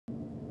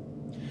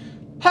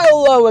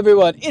Hello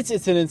everyone,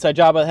 it's an inside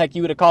job, what the heck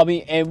you would have called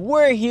me, and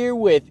we're here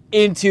with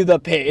Into the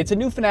Pit. It's a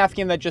new FNaf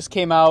game that just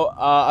came out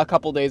a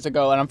couple days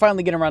ago, and I'm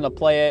finally getting around to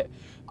play it.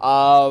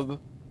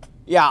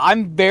 Yeah,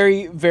 I'm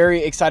very,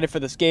 very excited for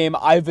this game.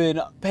 I've been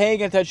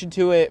paying attention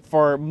to it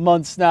for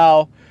months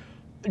now.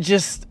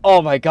 Just,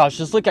 oh my gosh,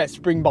 just look at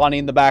Springbonnie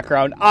in the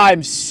background.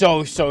 I'm so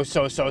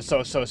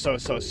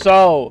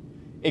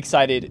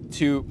excited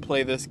to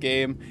play this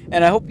game,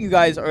 and I hope you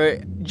guys are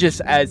just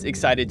as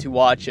excited to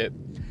watch it.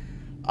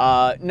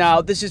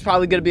 Now, this is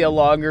probably going to be a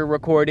longer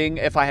recording.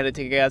 If I had to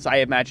take a guess, I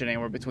imagine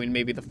anywhere between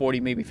maybe the 40,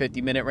 maybe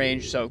 50-minute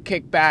range. So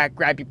kick back,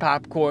 grab your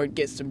popcorn,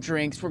 get some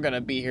drinks. We're going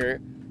to be here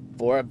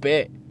for a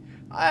bit.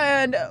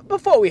 And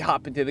before we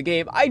hop into the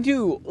game, I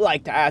do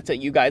like to ask that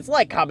you guys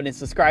like, comment, and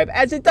subscribe,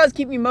 as it does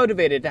keep me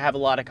motivated to have a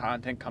lot of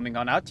content coming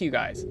on out to you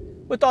guys.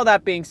 With all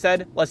that being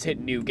said, let's hit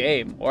new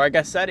game, or I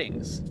guess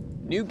settings.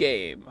 New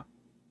game.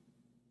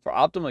 For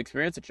optimal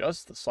experience,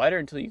 adjust the slider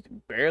until you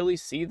can barely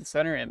see the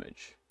center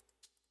image.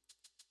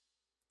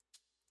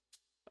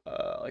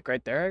 Like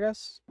right there, I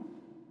guess. We'll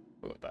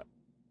go with that.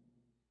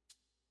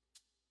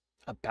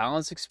 A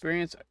balanced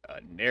experience, a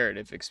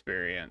narrative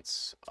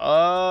experience.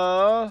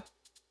 Let's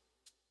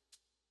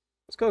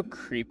go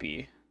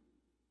creepy.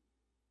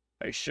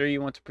 Are you sure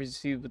you want to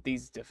proceed with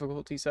these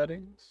difficulty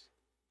settings?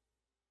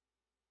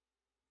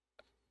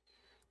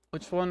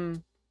 Which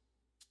one?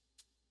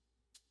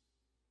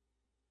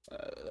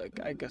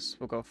 I guess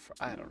we'll go for,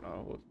 I don't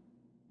know.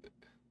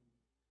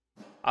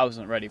 I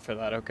wasn't ready for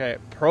that. Okay,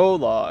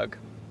 prologue.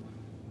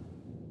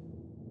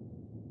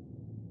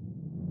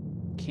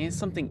 Can't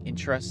something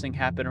interesting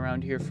happen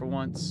around here for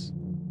once?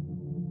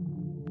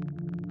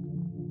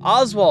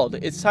 Oswald,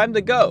 it's time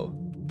to go.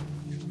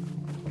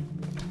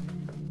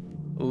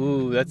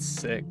 Ooh, that's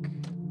sick.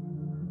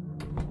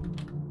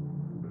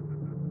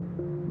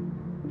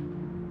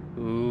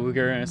 Ooh, we're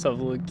getting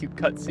ourselves a little cute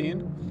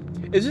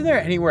cutscene. Isn't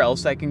there anywhere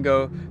else I can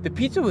go? The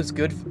pizza was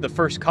good the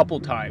first couple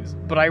times,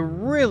 but I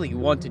really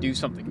want to do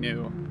something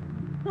new.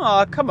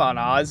 Aw, come on,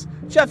 Oz.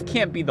 Jeff's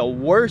can't be the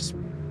worst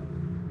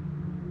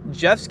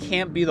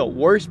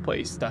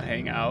place to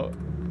hang out.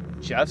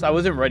 Jeff's? I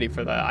wasn't ready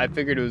for that. I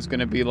figured it was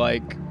going to be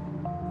like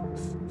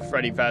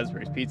Freddy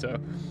Fazbear's Pizza.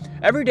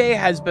 Every day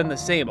has been the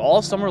same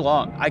all summer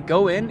long. I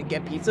go in,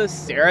 get pizza,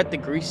 stare at the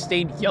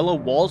grease-stained yellow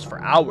walls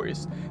for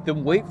hours,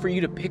 then wait for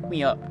you to pick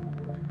me up.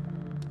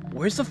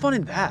 Where's the fun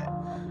in that?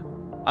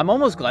 I'm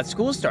almost glad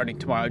school's starting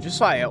tomorrow, just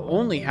so I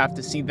only have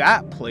to see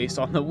that place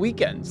on the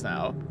weekends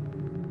now.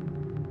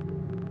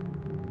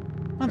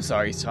 I'm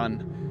sorry,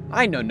 son.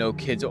 I know no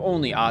kid's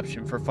only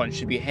option for fun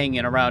should be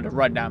hanging around a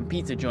rundown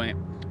pizza joint,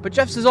 but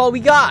Jeff's is all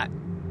we got.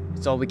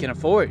 It's all we can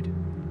afford.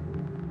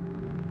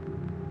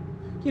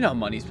 You know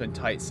money's been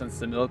tight since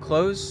the mill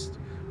closed.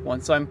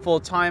 Once I'm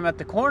full-time at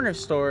the corner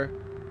store,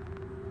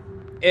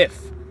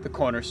 if the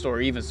corner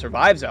store even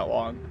survives that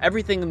long,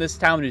 everything in this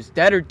town is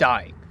dead or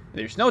dying.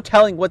 There's no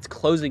telling what's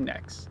closing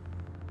next.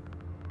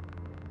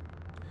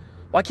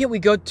 Why can't we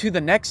go to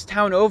the next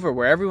town over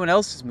where everyone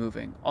else is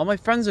moving? All my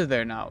friends are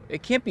there now.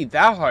 It can't be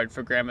that hard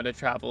for Grandma to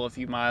travel a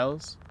few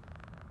miles.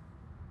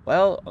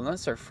 Well,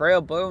 unless her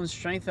frail bones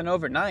strengthen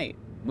overnight,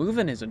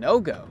 moving is a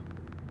no-go.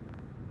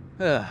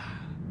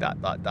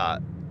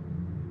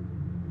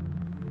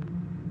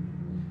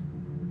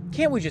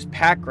 Can't we just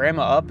pack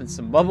Grandma up in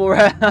some bubble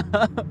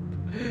wrap?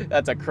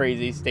 That's a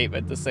crazy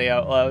statement to say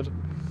out loud.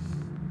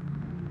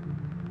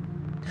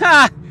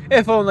 Ha!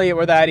 If only it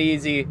were that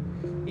easy.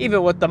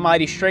 Even with the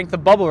mighty strength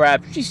of bubble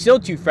wrap, she's still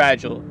too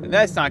fragile, and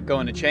that's not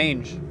going to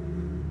change.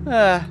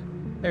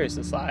 There's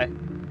the sigh.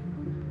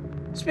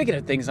 Speaking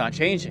of things not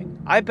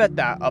changing, I bet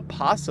that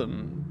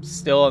opossum's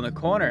still on the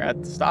corner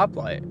at the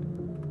stoplight.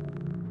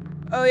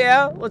 Oh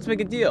yeah? Let's make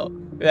a deal.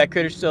 If that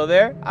critter's still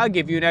there, I'll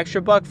give you an extra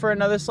 $1 for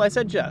another slice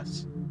at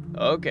Jeff's.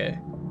 Okay.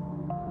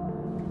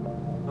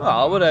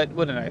 Oh, what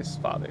a nice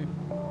father.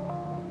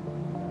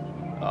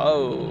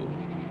 Oh.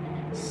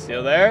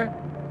 Still there?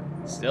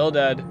 Still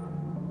dead.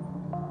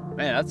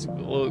 Man, that's a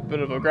little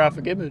bit of a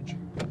graphic image.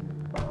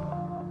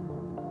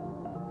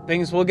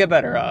 Things will get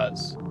better,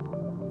 Oz.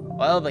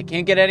 Well, they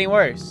can't get any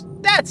worse.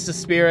 That's the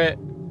spirit.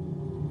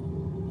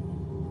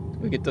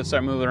 We get to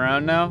start moving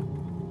around now?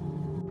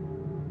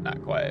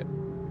 Not quite.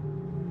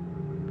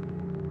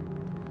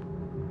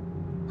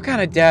 What kind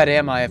of dad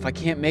am I if I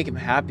can't make him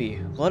happy,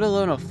 let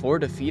alone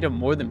afford to feed him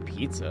more than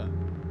pizza?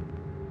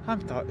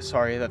 I'm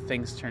sorry that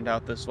things turned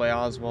out this way,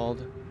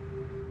 Oswald.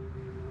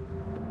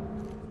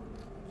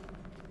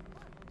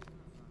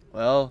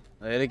 Well,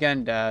 play it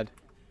again, Dad.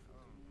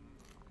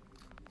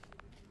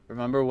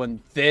 Remember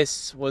when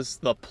this was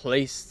the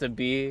place to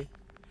be?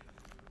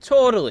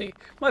 Totally.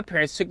 My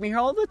parents took me here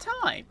all the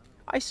time.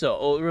 I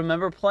still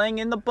remember playing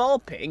in the ball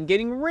pit and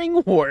getting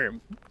ringworm.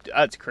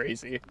 That's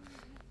crazy.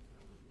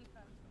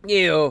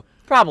 Ew.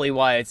 Probably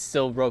why it's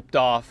still roped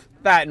off.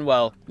 That and,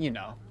 well, you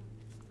know.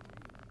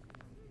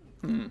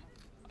 A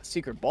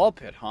secret ball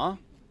pit, huh?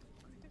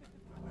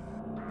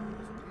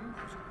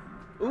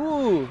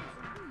 Ooh.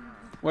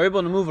 We're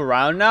able to move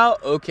around now?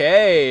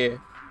 Okay.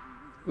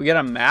 We get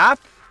a map?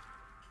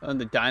 In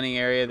the dining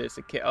area, there's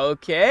a kid.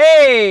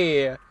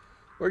 Okay!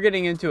 We're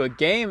getting into a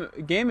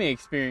gaming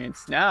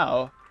experience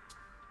now.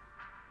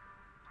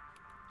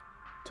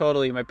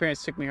 Totally. My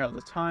parents took me here all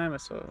the time.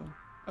 So,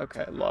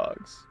 okay,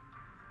 logs.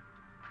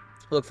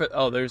 Look for.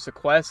 Oh, there's the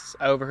quests.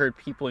 I overheard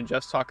people and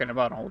Jeff's talking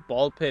about an old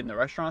ball pit in the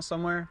restaurant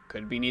somewhere.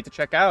 Could be neat to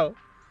check out.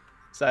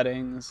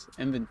 Settings.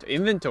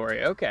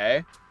 Inventory.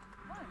 Okay.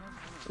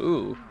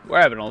 Ooh,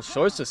 we're having all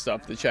sorts of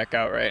stuff to check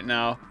out right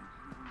now.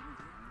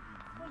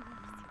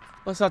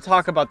 Let's not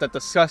talk about that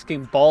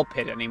disgusting ball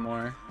pit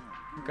anymore.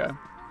 Okay.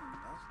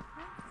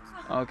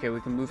 Okay,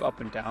 we can move up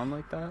and down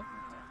like that.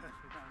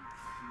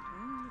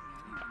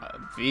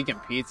 Vegan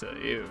pizza,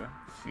 ew.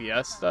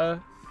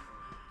 Fiesta?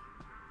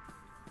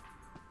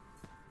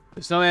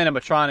 There's no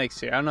animatronics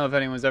here. I don't know if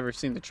anyone's ever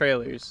seen the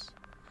trailers.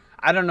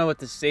 I don't know what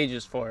the stage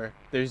is for.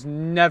 There's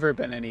never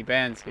been any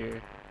bands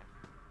here.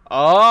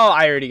 Oh,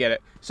 I already get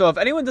it. So if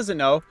anyone doesn't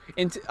know,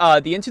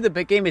 the Into the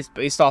Pit game is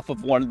based off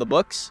of one of the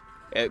books.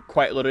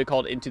 Quite literally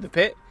called Into the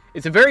Pit.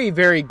 It's a very,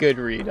 very good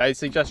read. I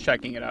suggest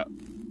checking it out.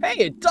 Hey,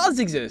 it does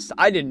exist!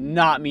 I did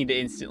not mean to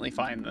instantly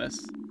find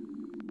this.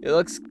 It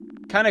looks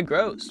kind of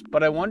gross,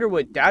 but I wonder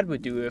what Dad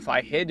would do if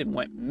I hid and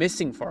went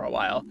missing for a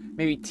while.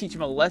 Maybe teach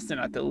him a lesson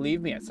not to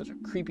leave me at such a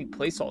creepy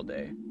place all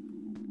day.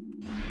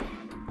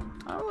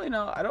 I don't really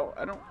know. I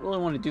don't really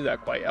want to do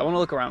that quite. I want to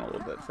look around a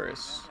little bit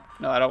first.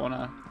 No, I don't want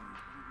to.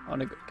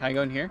 Can I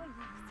go in here?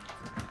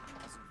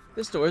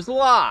 This door is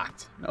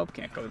locked. Nope,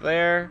 can't go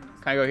there.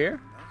 Can I go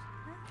here?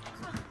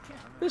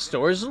 This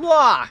door is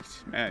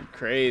locked. Man,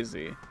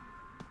 crazy.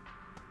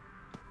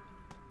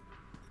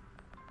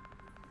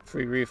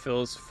 Free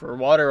refills for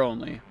water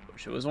only.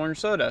 Wish it was orange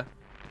soda.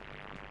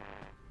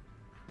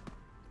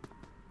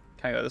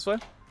 Can I go this way?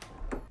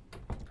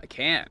 I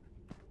can't.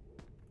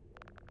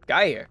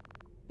 Guy here.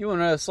 You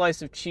want a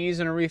slice of cheese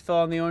and a refill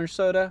on the orange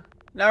soda?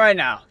 Not right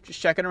now. Just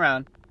checking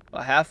around.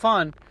 Well, have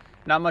fun.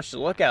 Not much to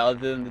look at other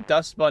than the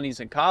dust bunnies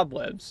and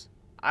cobwebs.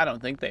 I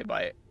don't think they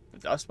bite. The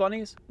dust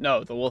bunnies?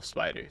 No, the wolf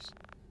spiders.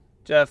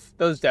 Jeff,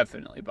 those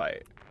definitely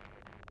bite.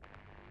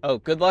 Oh,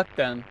 good luck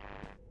then.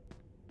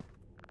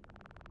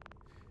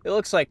 It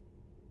looks like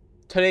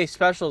today's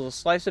special is a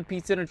slice of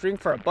pizza and a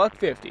drink for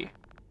 $1.50.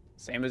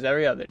 Same as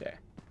every other day.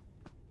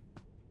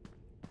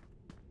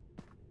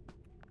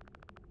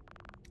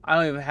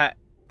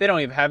 They don't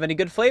even have any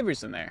good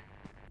flavors in there.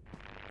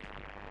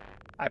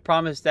 I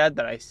promised Dad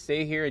that I'd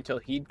stay here until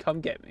he'd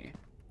come get me.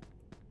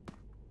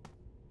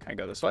 Can I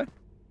go this way?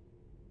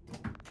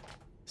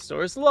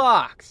 Store's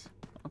locked.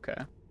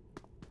 Okay.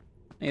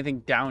 Anything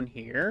down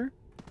here?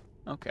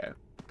 Okay.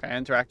 Can I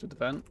interact with the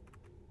vent?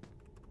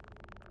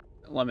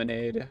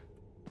 Lemonade.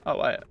 Oh,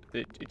 what?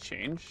 It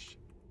changed?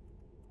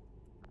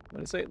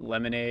 What is it?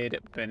 Lemonade,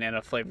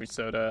 banana flavored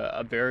soda,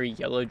 a berry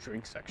yellow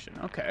drink section.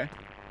 Okay.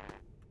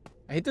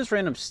 I hate this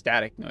random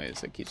static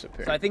noise that keeps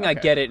appearing. So I think I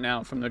get it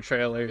now from the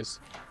trailers.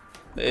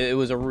 It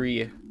was a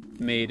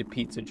remade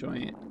pizza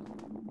joint.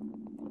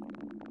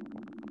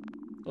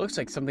 Looks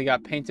like something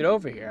got painted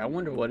over here. I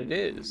wonder what it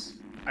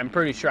is. I'm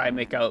pretty sure I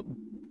make out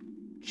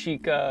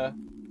Chica.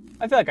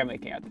 I feel like I'm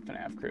making out the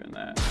FNaf crew in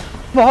that.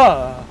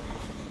 Ah!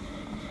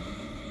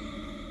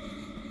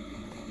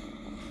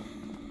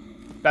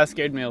 That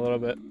scared me a little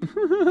bit.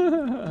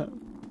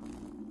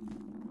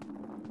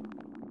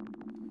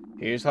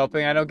 Here's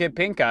hoping I don't get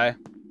pink eye.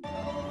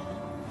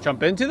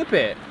 Jump into the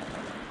pit.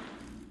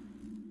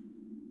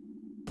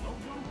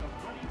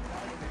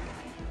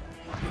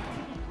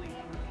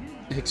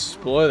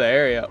 Explore the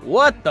area.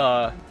 What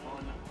the?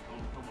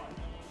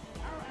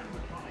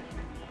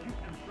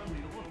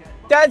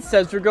 Dad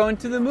says we're going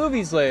to the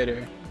movies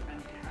later.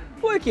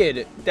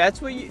 Wicked.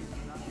 That's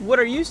what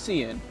are you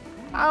seeing?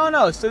 I don't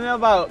know. Something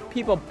about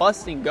people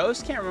busting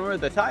ghosts. Can't remember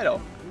the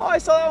title. Oh, I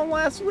saw that one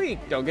last week.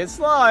 Don't get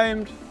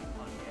slimed.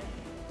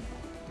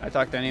 I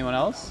talk to anyone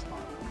else?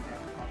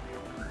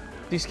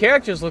 These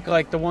characters look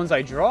like the ones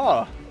I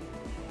draw.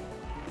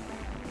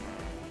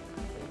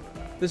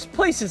 This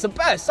place is the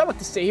best. I want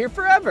to stay here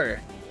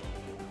forever.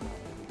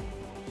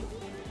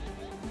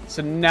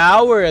 So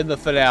now we're in the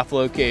FNaf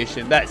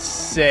location. That's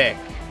sick.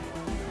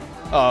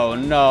 Oh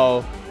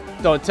no.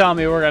 Don't tell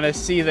me we're gonna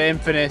see the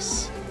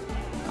infamous.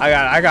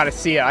 I gotta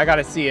see it. I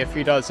gotta see if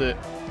he does it.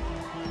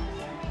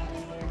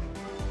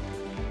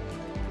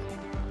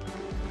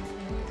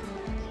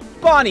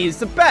 Bonnie is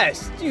the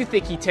best. Do you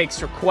think he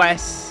takes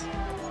requests?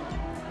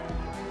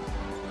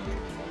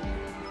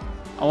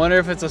 I wonder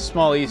if it's a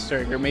small Easter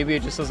egg, or maybe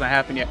it just doesn't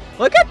happen yet.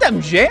 Look at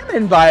them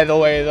jamming, by the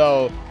way,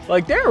 though.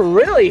 Like, they're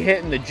really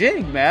hitting the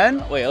jig,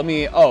 man. Wait, let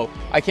me... Oh,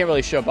 I can't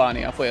really show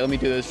Bonnie off. Wait, let me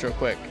do this real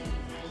quick.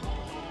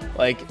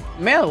 Like,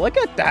 man, look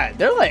at that.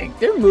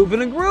 They're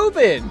moving and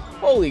grooving.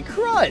 Holy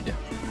crud.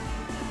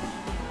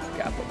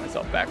 Gotta put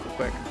myself back real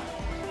quick.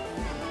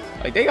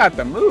 Like, they got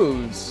the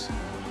moves.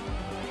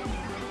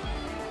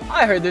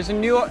 I heard there's a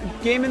new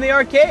game in the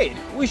arcade.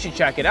 We should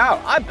check it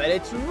out. I bet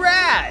it's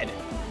rad.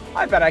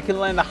 I bet I can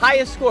land the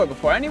highest score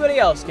before anybody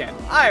else can.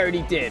 I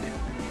already did.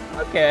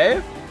 Okay.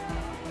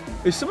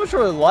 It's so much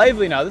more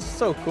lively now. This is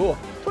so cool.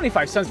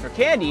 25 cents for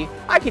candy?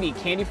 I could eat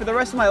candy for the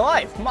rest of my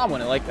life. Mom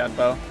wouldn't like that,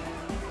 though.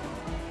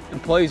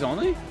 Employees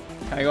only?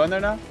 Can I go in there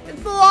now?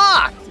 It's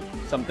locked!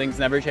 Some things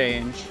never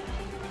change.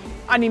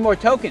 I need more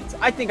tokens.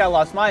 I think I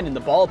lost mine in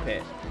the ball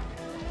pit.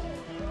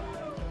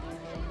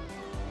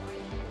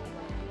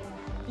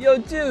 Yo,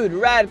 dude,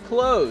 rad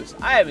clothes.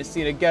 I haven't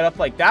seen a get up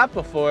like that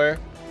before.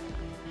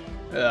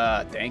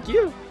 Thank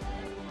you.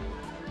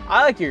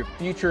 I like your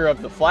Future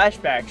of the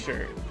Flashback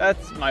shirt.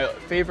 That's my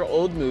favorite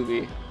old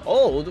movie.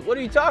 Old? What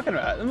are you talking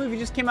about? The movie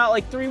just came out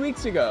like 3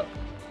 weeks ago.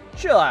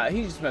 Chill out,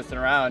 he's just messing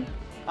around.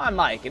 I'm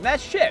Mike, and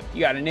that's Chip.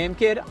 You got a name,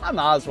 kid? I'm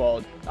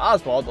Oswald.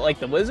 Oswald, like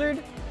the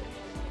wizard?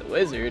 The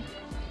Wizard?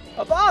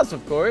 Of Oz,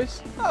 of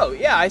course. Oh,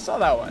 yeah, I saw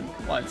that one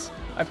once.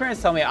 My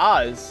parents tell me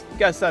Oz.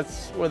 Guess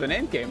that's where the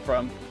name came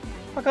from.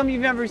 How come we've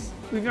never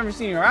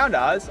seen you around,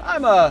 Oz?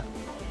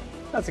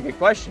 That's a good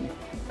question.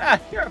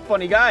 You're a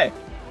funny guy.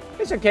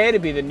 It's okay to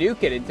be the new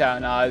kid in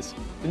town, Oz.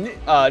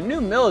 The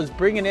new mill is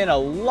bringing in a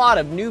lot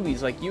of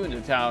newbies like you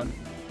into town.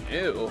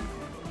 Ew.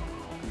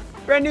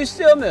 Brand new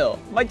steel mill.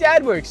 My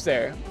dad works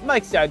there.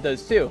 Mike's dad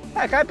does too.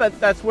 Heck, I bet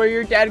that's where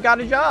your dad got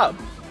a job.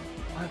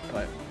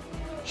 What?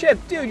 Chip,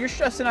 dude, you're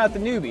stressing out the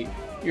newbie.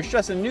 You're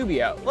stressing the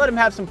newbie out. Let him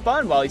have some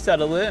fun while he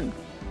settles in.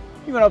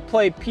 You want to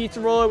play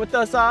pizza roller with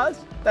us, Oz?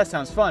 That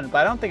sounds fun, but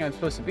I don't think I'm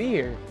supposed to be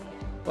here.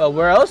 Well,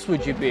 where else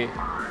would you be?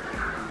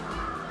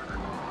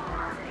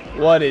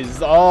 What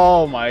is...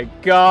 Oh my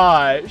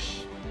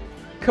gosh.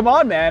 Come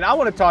on, man. I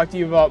want to talk to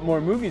you about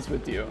more movies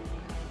with you.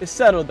 It's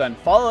settled then.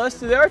 Follow us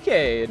to the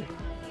arcade.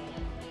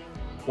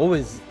 What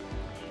was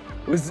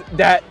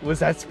that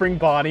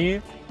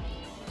Springbonnie?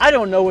 I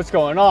don't know what's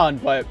going on,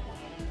 but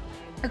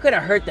it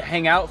couldn't hurt to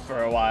hang out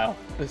for a while.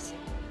 This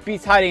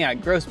beats hiding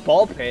at gross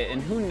ball pit,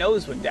 and who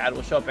knows when Dad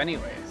will show up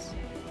anyways.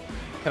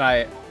 Can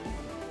I...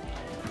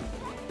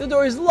 The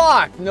door is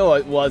locked! No,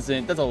 it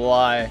wasn't. That's a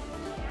lie.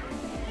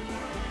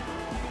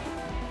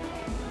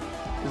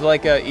 Is it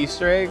like a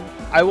Easter egg?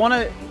 I want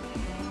to...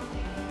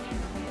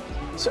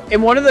 So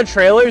in one of the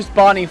trailers,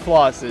 Bonnie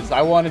flosses.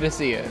 I wanted to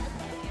see it.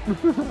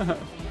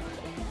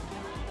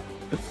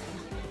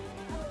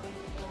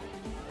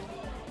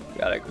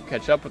 Gotta go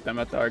catch up with them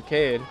at the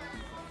arcade.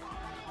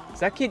 Is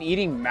that kid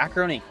eating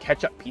macaroni and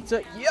ketchup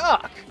pizza?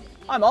 Yuck!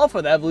 I'm all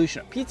for the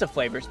evolution of pizza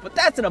flavors, but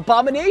that's an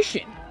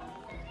abomination!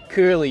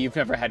 Clearly, you've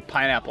never had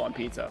pineapple on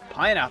pizza.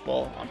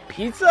 Pineapple on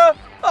pizza?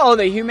 Oh,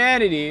 the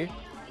humanity!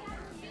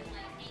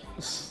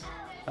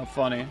 How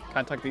funny.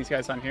 Contact these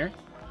guys on here.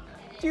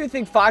 Do you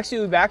think Foxy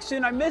will be back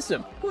soon? I miss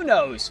him. Who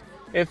knows?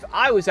 If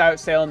I was out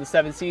sailing the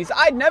 7 seas,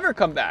 I'd never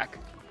come back.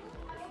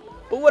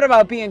 But what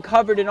about being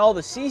covered in all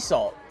the sea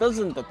salt?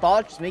 Doesn't the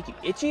thought just make you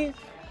itchy?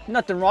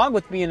 Nothing wrong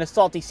with being a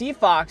salty sea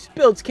fox.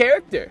 Builds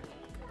character.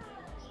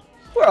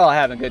 We're all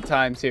having good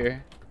times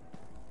here.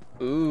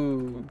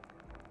 Ooh.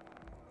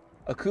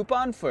 A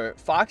coupon for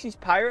Foxy's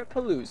Pirate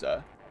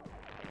Palooza.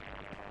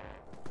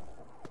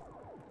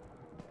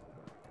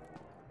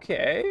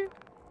 Okay.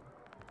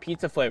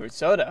 Pizza flavored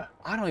soda.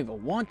 I don't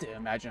even want to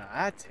imagine how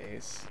that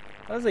tastes.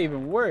 How does that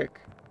even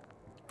work?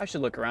 I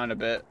should look around a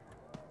bit.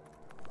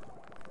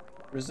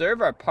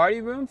 Reserve our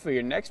party room for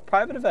your next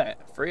private event.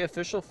 Free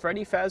official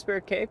Freddy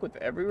Fazbear cake with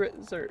every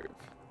reserve.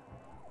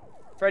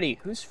 Freddy?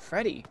 Who's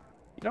Freddy?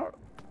 You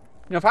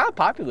know, for how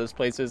popular this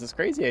place is, it's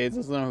crazy he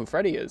doesn't know who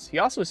Freddy is. He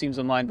also seems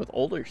in line with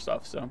older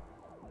stuff, so.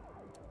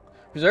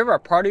 Reserve our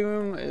party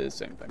room is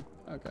the same thing.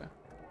 Okay.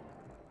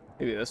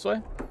 Maybe this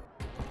way?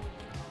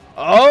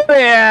 Oh,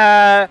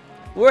 yeah!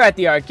 We're at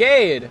the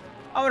arcade.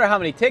 I wonder how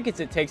many tickets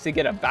it takes to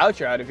get a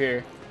voucher out of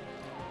here.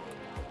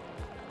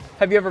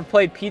 Have you ever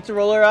played Pizza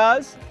Roller,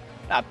 Oz?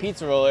 Not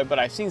Pizza Roller, but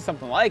I've seen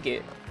something like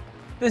it.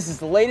 This is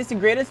the latest and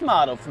greatest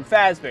model from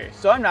Fazbear,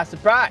 so I'm not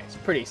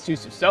surprised. Pretty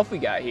exclusive stuff we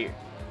got here.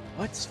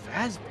 What's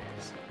Fazbears?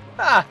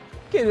 Ah,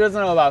 kid who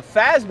doesn't know about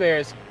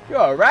Fazbears. You're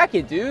a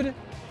racket, dude.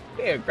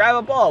 Here, grab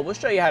a ball. We'll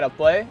show you how to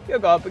play. You'll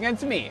go up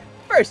against me.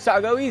 First,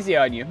 I'll go easy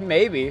on you.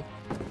 Maybe.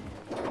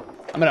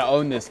 I'm gonna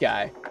own this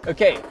guy.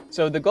 Okay,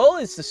 so the goal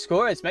is to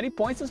score as many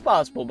points as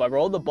possible by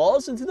rolling the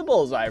balls into the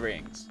bullseye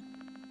rings.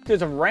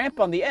 There's a ramp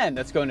on the end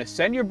that's going to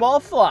send your ball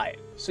flying,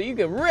 so you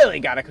really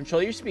gotta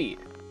control your speed.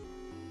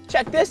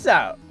 Check this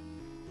out.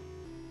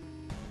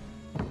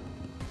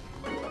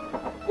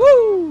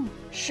 Woo!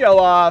 Show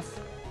off.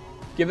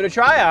 Give it a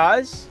try,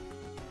 Oz.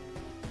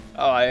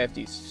 Oh, I have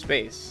to use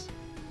space.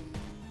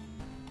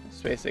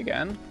 Space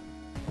again.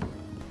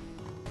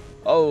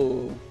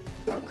 Oh.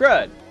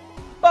 Crud.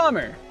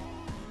 Bummer.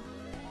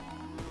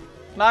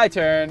 My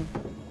turn.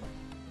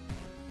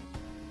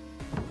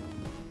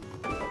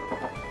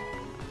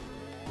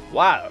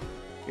 Wow.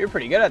 You're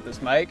pretty good at this,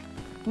 Mike.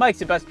 Mike's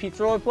the best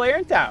pizza roller player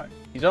in town.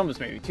 He's almost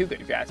maybe too good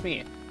if you ask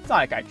me. It's not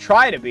like I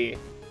try to be.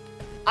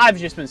 I've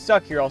just been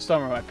stuck here all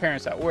summer with my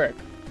parents at work.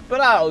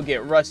 But I'll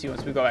get rusty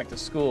once we go back to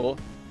school.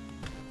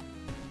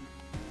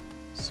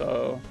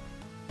 So...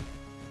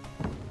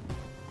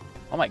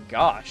 Oh my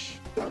gosh.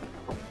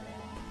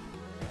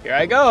 Here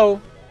I go.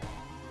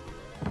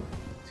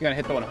 Is he gonna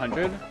hit the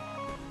 100?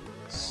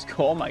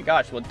 Oh my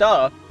gosh, well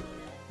duh.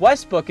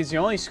 Westbrook is the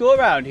only school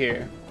around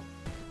here.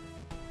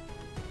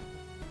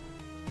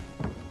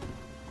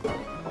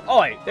 Oh,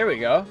 wait, there we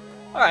go.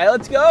 All right,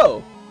 let's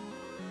go.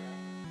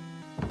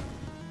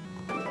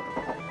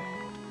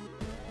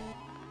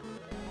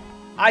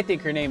 I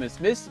think her name is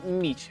Miss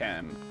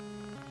Meacham.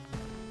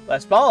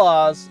 Less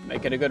balls,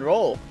 make it a good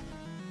roll.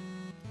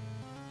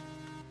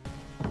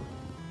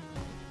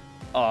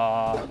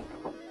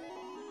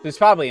 There's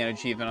probably an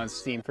achievement on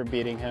Steam for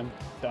beating him.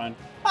 Done.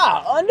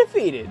 Ah,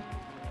 undefeated.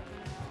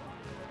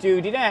 Dude,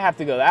 you didn't have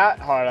to go that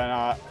hard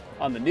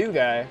on the new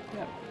guy.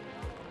 Yeah.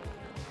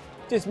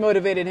 Just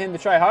motivated him to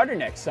try harder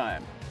next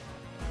time.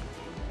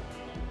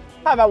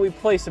 How about we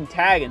play some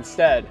tag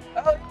instead?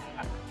 Oh,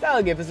 yeah.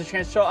 That'll give us a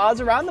chance to show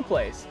odds around the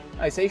place.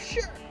 I say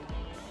sure.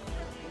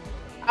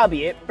 I'll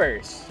be it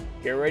first.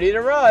 Get ready to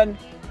run.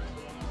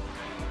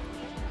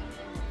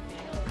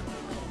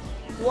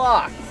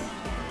 Locked.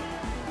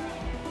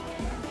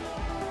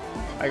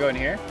 I go in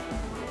here.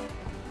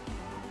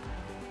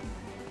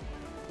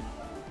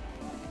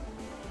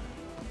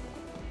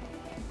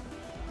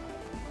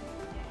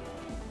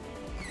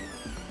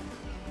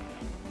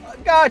 I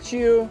got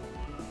you.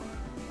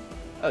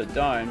 Oh,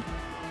 darn.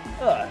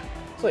 Ugh.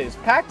 This place is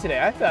packed today.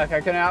 I feel like I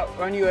couldn't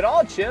outrun you at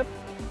all, Chip.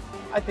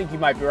 I think you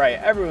might be right.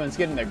 Everyone's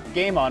getting their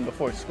game on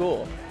before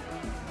school.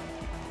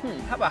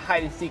 How about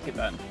hide and seek it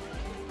then?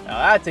 Now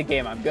that's a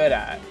game I'm good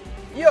at.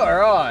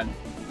 You're on.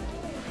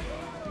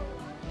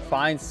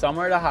 Find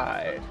somewhere to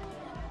hide.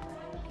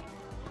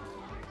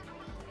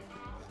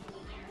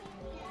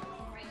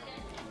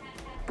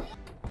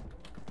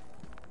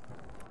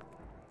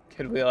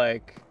 Could we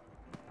like...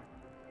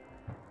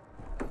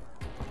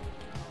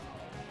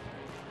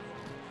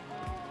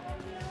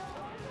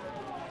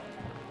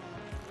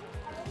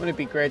 Wouldn't it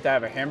be great to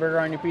have a hamburger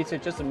on your pizza?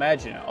 Just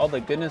imagine it. All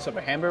the goodness of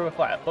a hamburger with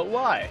flat. But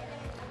why?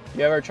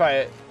 You ever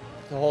try to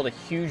hold a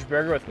huge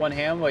burger with one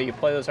hand while you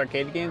play those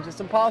arcade games? It's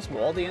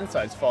impossible. All the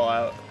insides fall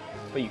out.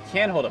 But you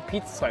can hold a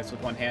pizza slice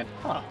with one hand.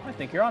 Huh, I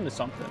think you're onto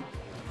something.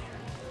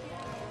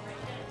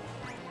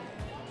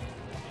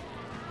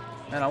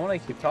 Man, I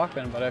want to keep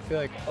talking, but I feel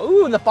like...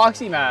 Ooh, the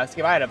Foxy mask.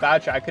 If I had a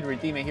voucher, I could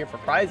redeem it here for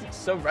prizes.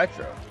 So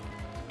retro.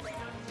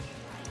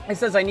 It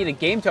says I need a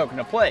game token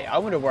to play. I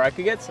wonder where I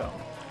could get some.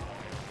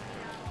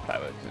 I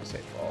was going to say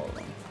for all of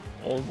them.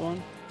 Old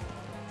one?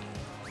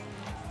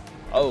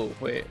 Oh,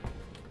 wait.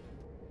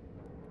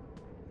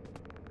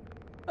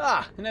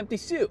 Ah, an empty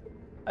suit.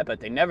 I bet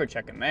they never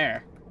check in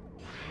there.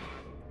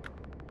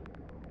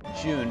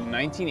 June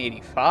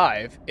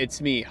 1985.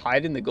 It's me,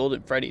 hide in the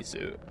Golden Freddy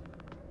suit.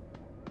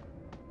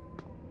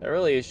 That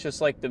really is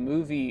just like the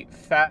movie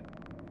Fat...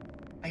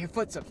 I hear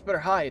footsteps, better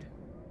hide.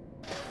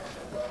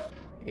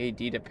 AD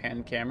to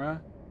pan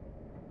camera.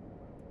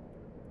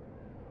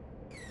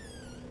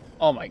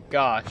 Oh my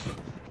gosh.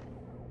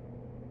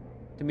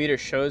 The meter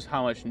shows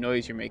how much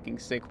noise you're making.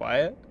 Stay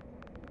quiet.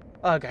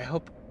 Ugh, I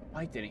hope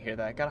Mike didn't hear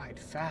that. I gotta hide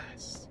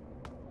fast.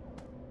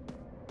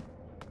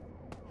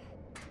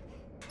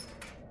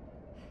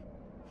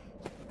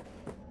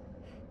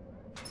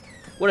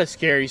 What a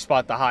scary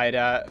spot to hide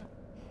at.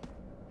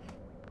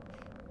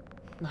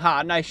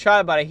 Ha, nice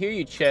shot, but I hear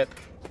you, Chip.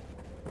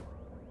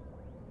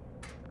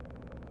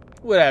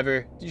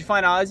 Whatever. Did you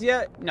find Oz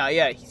yet? Not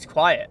yet. He's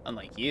quiet,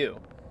 unlike you.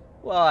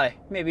 Well,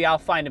 maybe I'll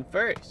find him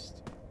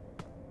first.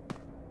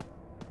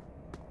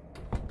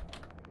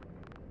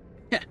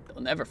 They'll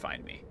never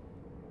find me.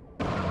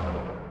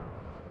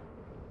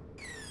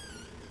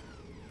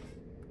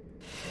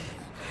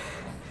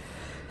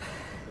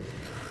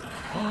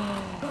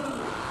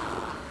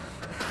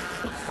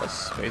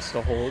 Less space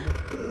to hold.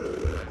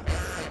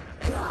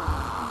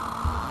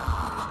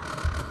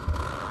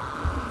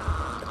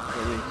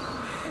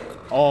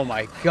 Oh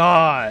my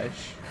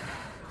gosh.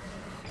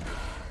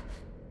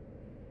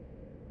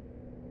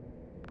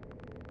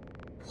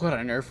 What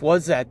on earth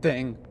was that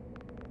thing?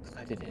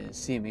 Glad it didn't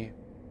see me.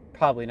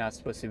 Probably not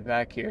supposed to be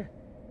back here.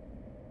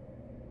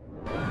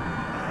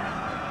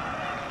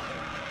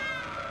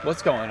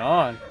 What's going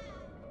on?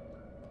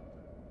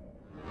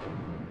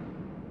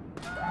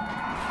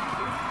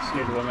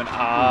 Scared woman.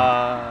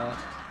 Ah.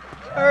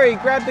 Hurry,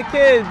 grab the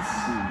kids.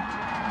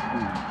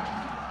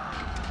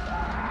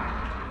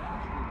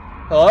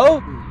 Hello?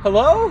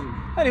 Hello?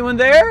 Anyone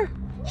there?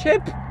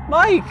 Chip?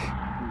 Mike?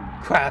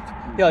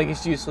 Crap. Yelling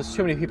is useless.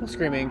 Too many people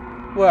screaming.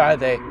 Where are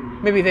they?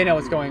 Maybe they know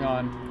what's going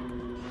on.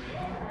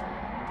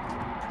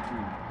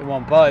 They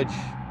won't budge.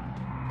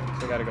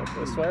 So I gotta go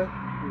this way.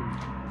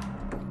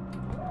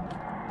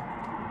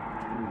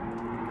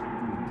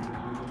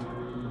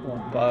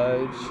 Won't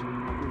budge.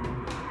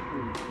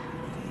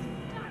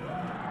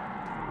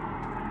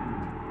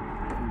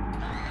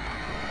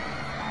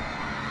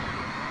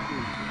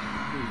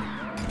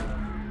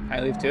 Can I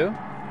leave too?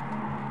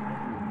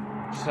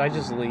 Should I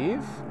just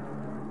leave?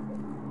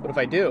 What if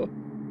I do?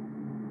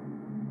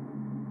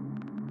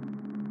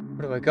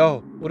 Where do I go?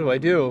 What do I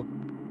do?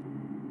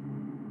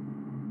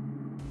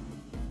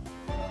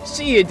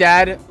 See you,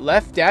 Dad.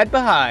 Left Dad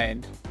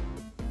behind.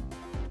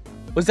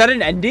 Was that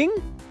an ending?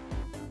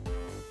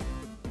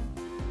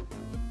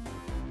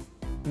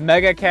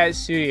 Mega Cat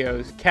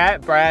Studios.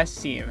 Cat Brass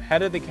Team.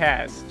 Head of the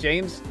cast.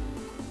 James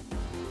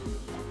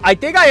I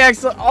think I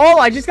actually... Oh,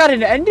 I just got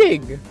an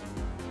ending.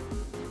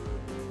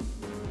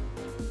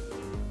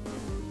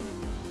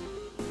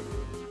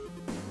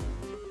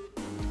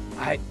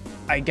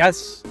 I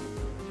guess...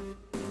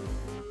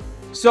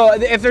 So,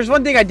 if there's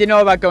one thing I didn't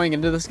know about going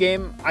into this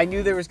game, I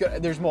knew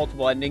there's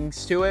multiple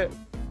endings to it.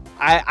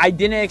 I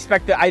didn't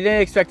expect that. I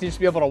didn't expect to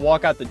just be able to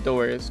walk out the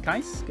doors. Can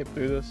I skip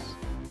through this?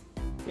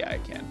 Yeah, I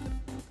can.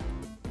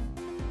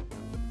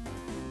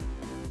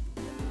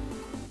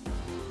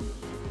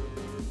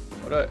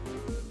 What do I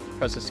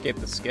press escape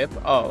to skip?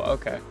 Oh,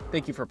 okay.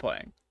 Thank you for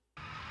playing.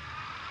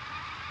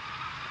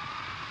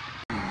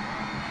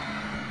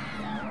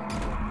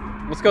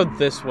 Let's go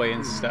this way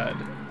instead.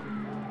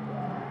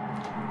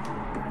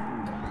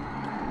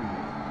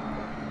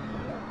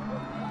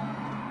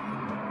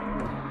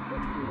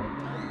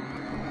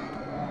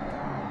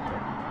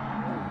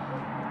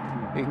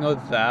 We can go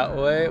that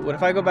way. What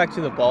if I go back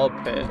to the ball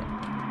pit?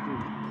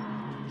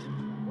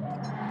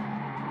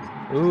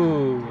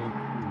 Ooh.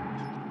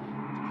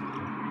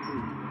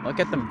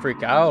 Look at them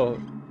freak out.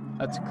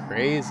 That's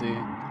crazy.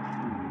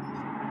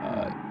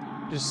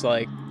 Just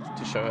like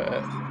to show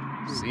it.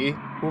 See?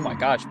 Oh my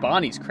gosh,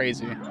 Bonnie's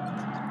crazy.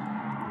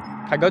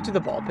 Can I go to the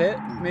ball pit,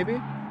 maybe?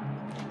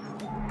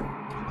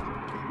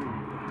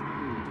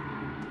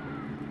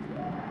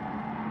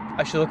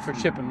 I should look for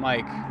Chip and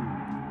Mike.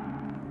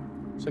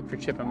 Let's look for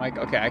Chip and Mike.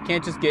 Okay, I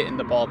can't just get in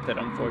the ball pit,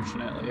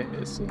 unfortunately,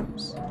 it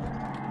seems.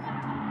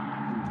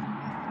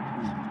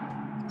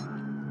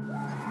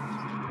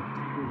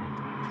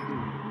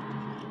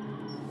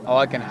 Oh,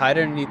 I can hide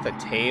underneath the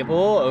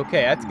table?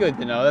 Okay, that's good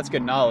to know. That's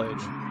good knowledge.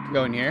 Can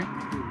go in here.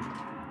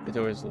 The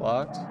door is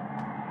locked.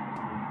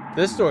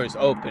 This door is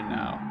open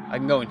now. I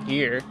can go in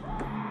here.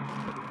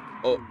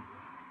 Oh.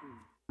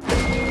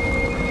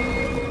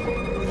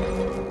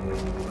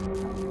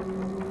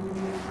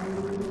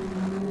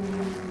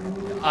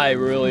 I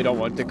really don't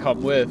want to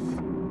come with.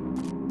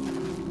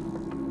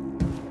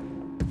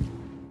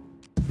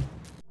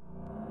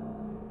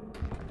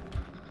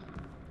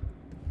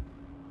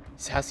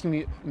 It's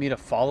asking me to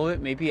follow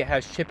it. Maybe it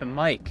has Chip and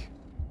Mike.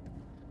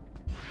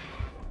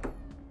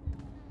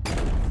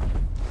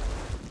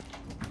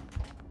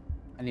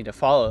 I need to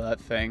follow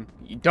that thing.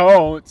 You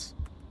don't.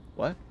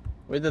 What?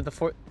 Where did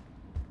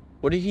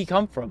where did he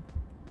come from?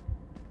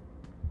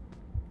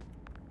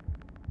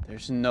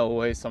 There's no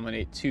way someone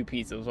ate 2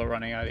 pizzas while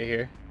running out of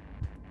here.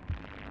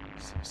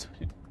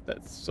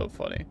 That's so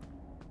funny.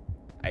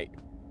 I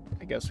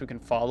guess we can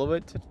follow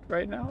it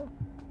right now.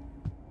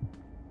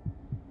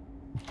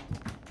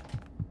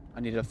 I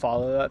need to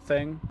follow that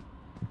thing.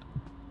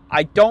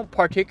 I don't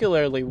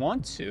particularly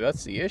want to.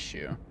 That's the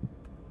issue.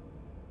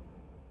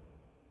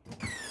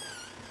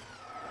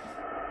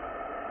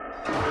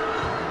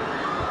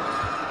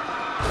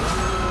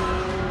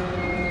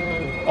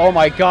 Oh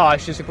my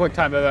gosh, just a quick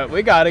time event.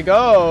 We gotta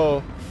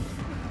go.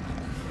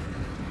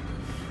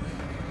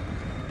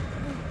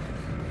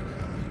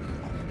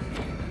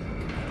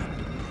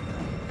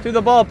 To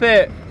the ball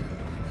pit.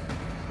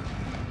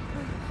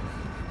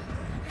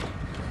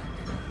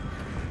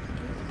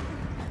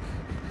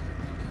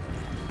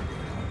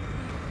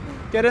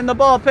 Get in the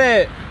ball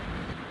pit.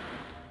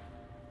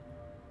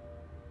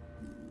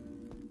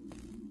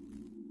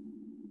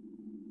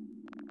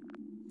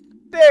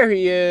 There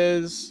he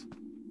is.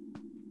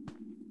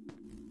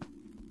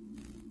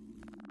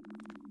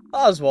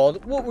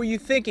 Oswald, what were you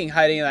thinking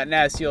hiding in that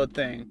nasty old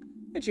thing?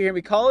 Didn't you hear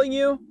me calling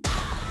you?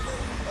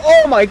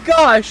 Oh my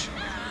gosh!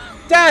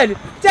 Dad!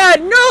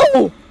 Dad,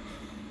 no!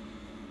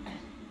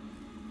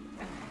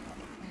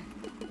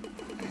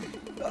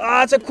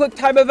 Ah, it's a quick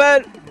time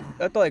event.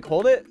 I have to like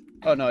hold it?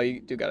 Oh no, you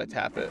do gotta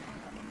tap it.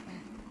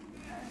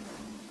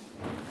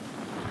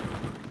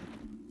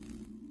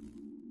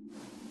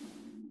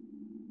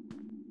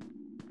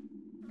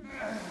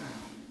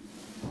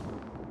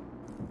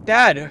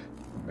 Dad,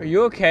 are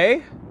you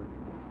okay?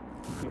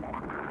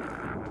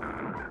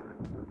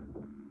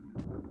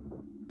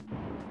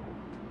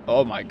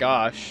 Oh my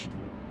gosh.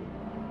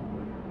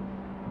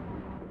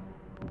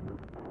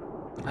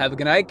 Have a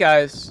good night,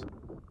 guys.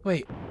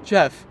 Wait,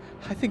 Jeff,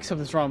 I think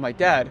something's wrong with my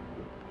dad.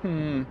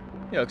 He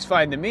looks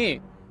fine to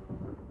me.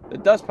 The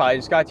dust probably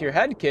just got to your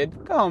head,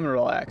 kid. Go home and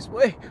relax.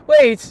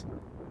 Wait!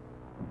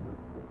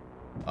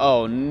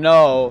 Oh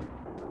no.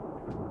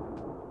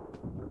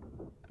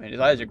 I mean,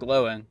 his eyes are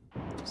glowing.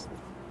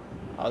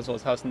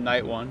 Oswald's house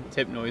night one.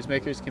 Tip: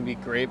 noisemakers can be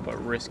great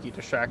but risky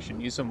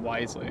distraction. Use them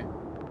wisely.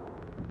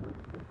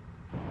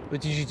 What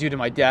did you do to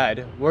my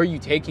dad? Where are you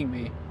taking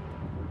me?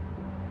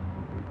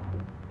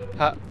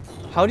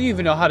 How do you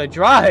even know how to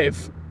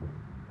drive?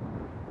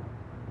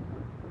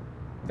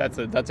 That's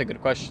a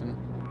good question.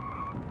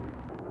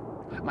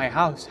 At my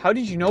house. How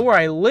did you know where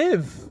I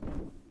live?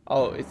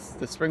 Oh, it's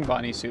the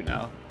Springbonnie suit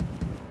now.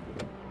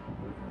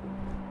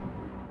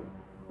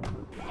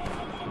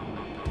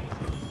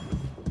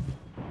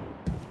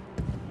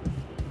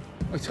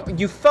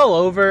 You fell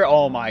over?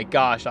 Oh my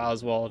gosh,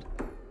 Oswald.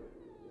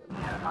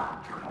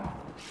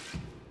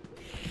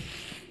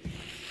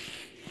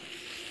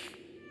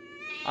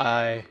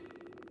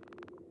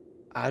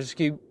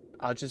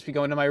 I'll just be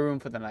going to my room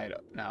for the night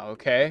now,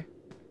 okay?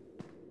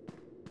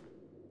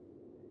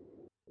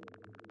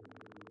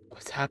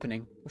 What's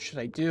happening? What should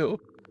I do?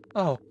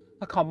 Oh,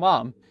 I'll call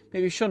Mom.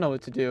 Maybe she'll know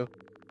what to do.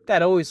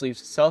 Dad always leaves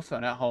his cell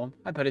phone at home.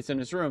 I bet it's in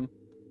his room.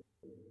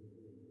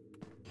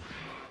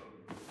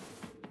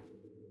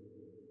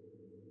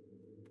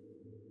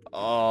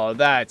 Oh,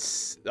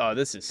 this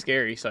is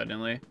scary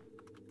suddenly.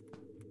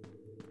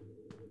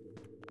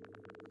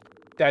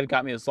 Dad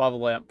got me this lava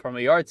lamp from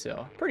a yard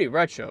sale. Pretty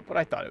retro, but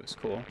I thought it was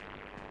cool.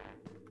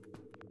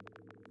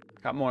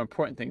 Got more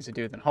important things to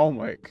do than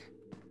homework.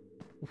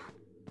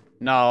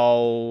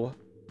 No.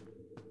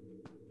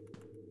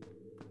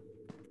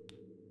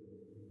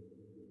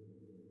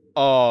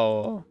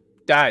 Oh,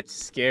 that's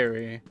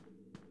scary.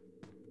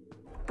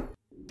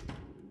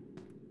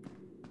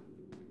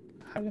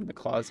 Hide in the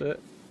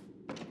closet.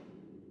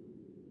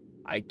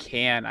 I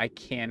can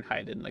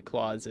hide in the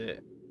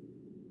closet.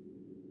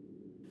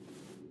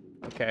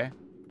 Okay.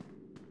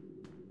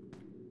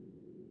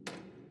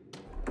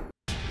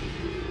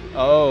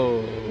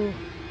 Oh.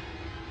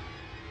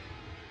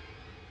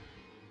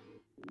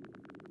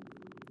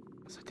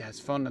 So Dad's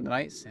phone in the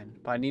nightstand,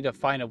 but I need to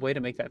find a way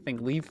to make that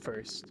thing leave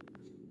first.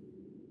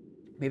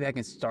 Maybe I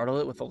can startle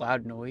it with a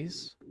loud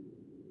noise.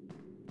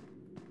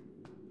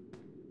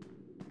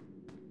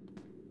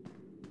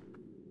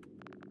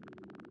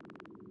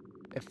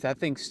 If that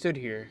thing stood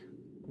here,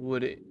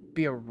 would it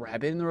be a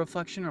rabbit in the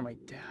reflection or my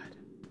dad?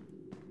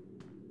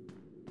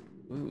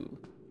 Ooh.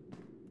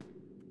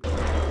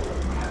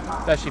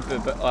 That should be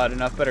loud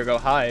enough. Better go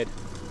hide.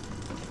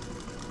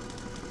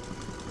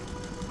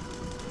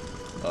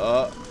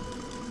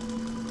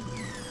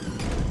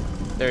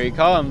 There he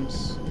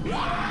comes.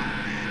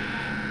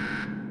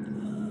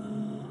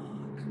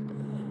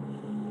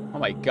 Oh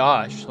my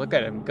gosh, look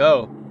at him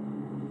go.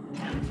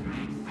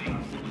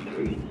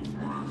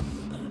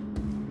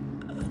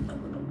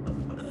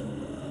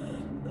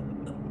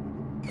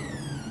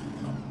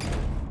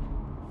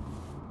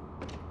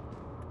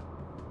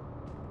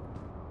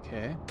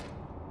 Okay.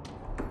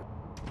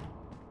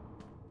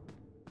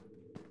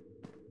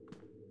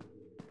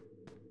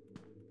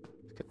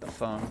 Let's get the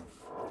phone.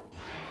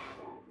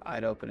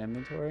 I'd open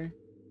inventory.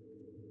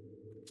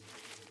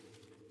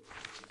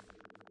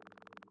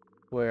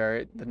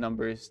 Where the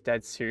numbers,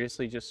 Dad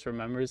seriously just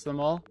remembers them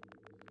all.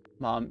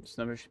 Mom's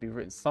number should be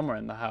written somewhere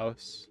in the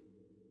house.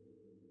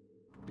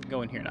 We can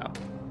go in here now.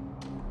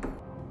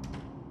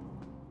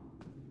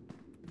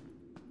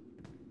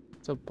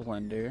 It's a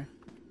blender.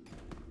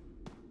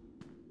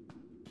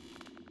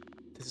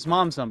 This is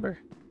Mom's number.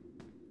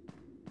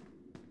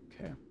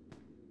 Okay.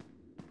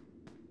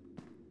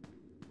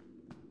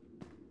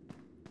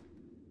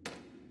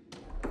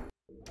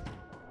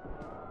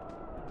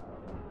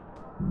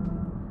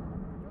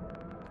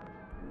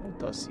 Old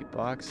dusty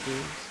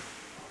boxes.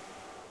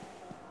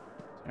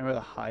 Remember the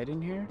hide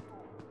in here?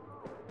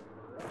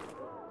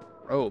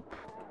 Rope.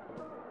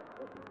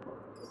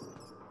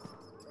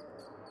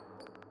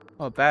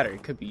 Oh, a battery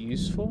could be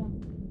useful.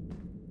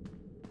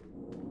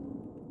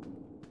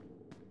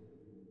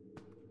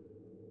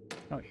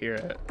 I don't hear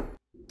it.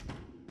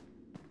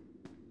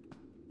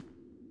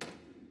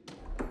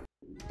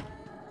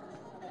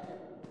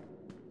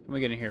 Let me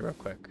get in here real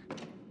quick.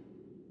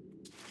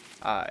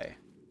 I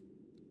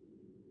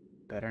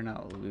better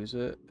not lose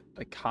it.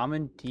 A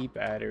common D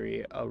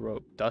battery, a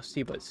rope,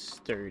 dusty but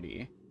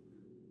sturdy.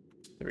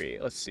 3.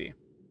 Let's see.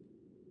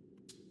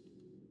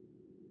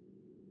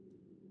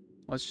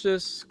 Let's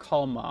just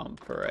call Mom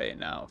for right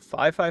now.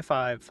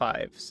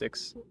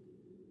 55556.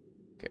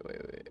 Okay,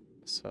 wait.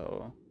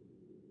 So,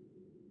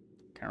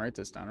 can I write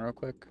this down real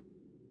quick?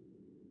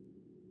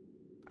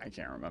 I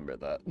can't remember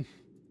that.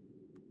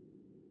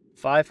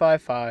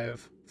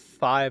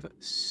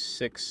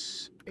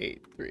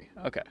 5555683.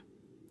 Okay.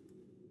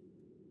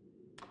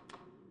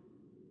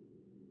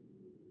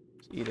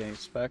 Eat and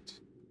expect.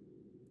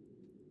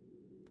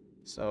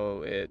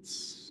 So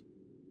it's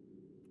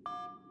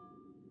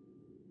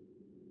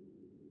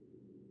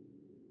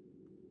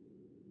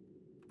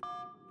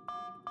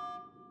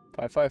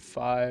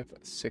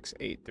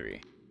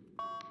 555683.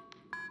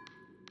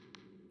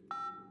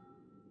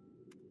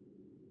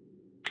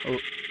 Oh.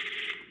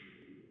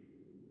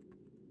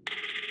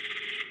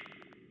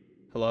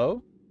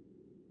 Hello?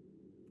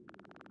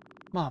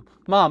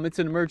 Mom, it's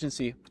an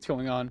emergency. What's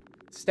going on?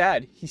 It's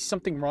Dad. He's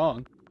something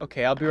wrong.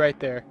 Okay, I'll be right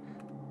there.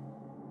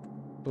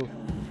 Oh.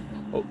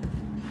 Oh.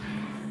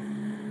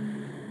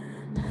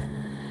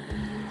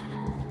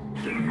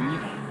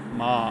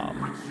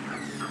 Mom.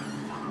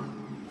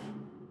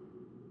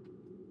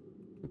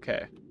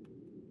 Okay.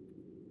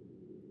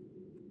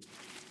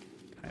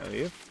 Can I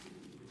leave?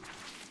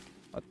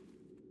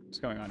 What's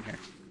going on here?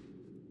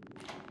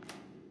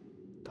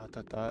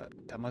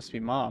 That must be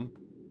Mom.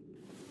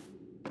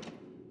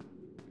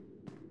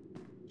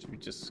 Should we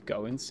just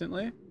go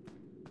instantly?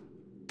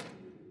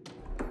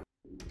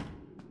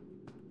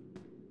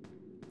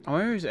 I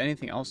wonder if there's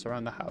anything else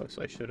around the house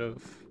I should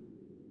have...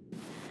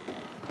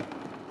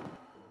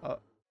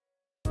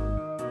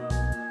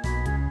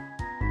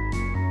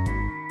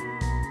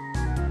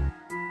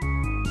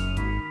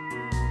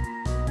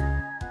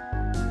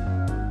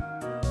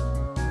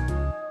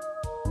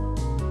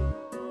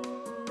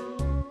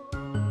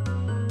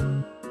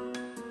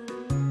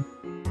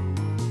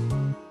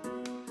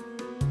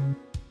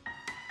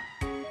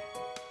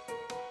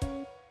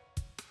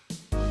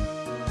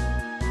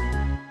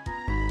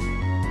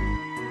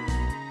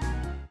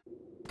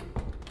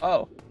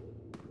 Oh.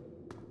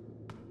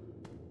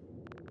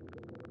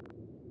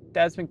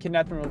 Dad's been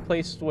kidnapped and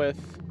replaced with...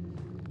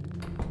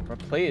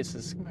 Replaced?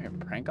 Is this gonna be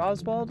a prank,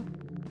 Oswald?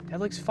 Dad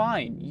looks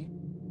fine. You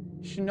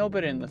should know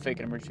better than the fake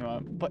emergency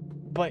mom.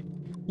 But,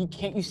 you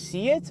can't you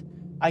see it?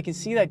 I can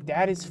see that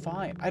Dad is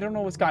fine. I don't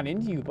know what's gotten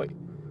into you, but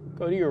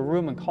go to your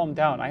room and calm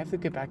down. I have to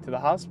get back to the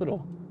hospital.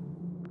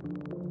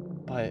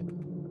 But...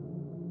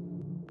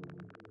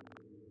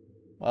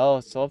 Well,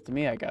 it's all up to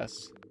me, I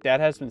guess. Dad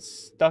has been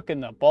stuck in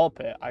the ball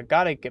pit. I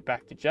gotta get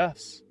back to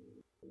Jeff's.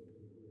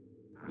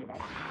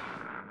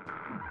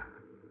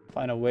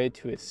 Find a way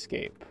to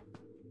escape.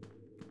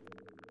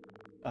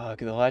 Cause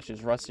the latch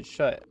is rusted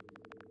shut.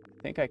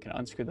 I think I can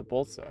unscrew the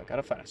bolts though. I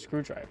gotta find a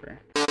screwdriver.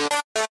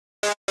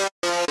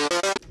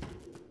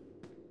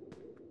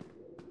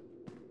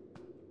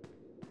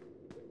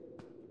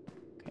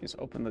 Can you just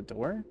open the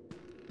door?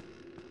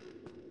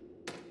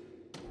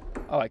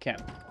 Oh, I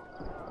can.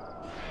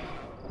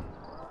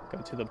 Go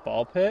to the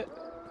ball pit.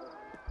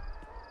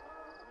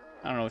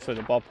 I don't know which way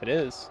the ball pit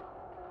is.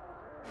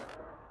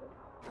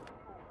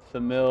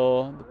 The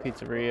mill, the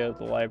pizzeria,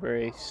 the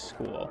library,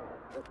 school.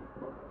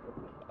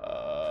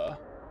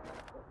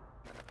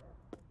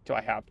 Do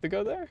I have to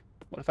go there?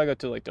 What if I go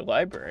to like the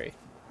library?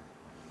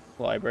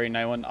 Library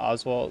 91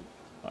 Oswald.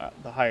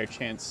 The higher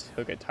chance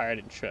he'll get tired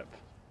and trip.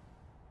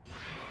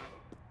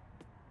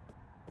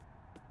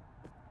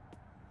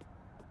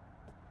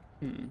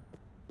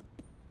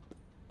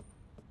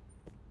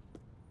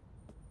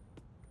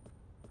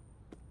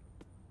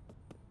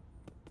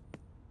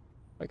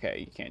 Okay,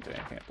 you can't do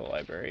anything at the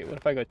library. What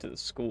if I go to the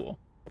school?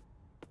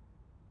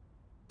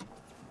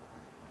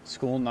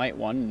 School night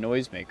 1,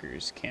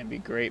 noisemakers can be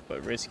great,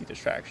 but risky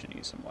distraction.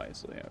 Use them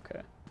wisely.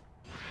 Okay.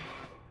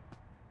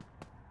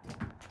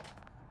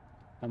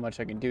 Not much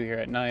I can do here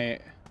at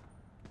night.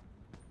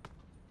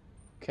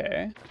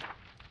 Okay.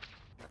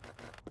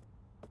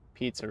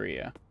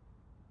 Pizzeria.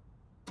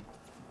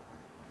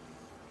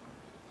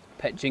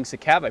 Pet Jinx a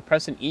cat by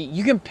press and E.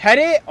 You can pet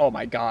it? Oh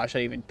my gosh, I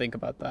didn't even think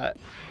about that.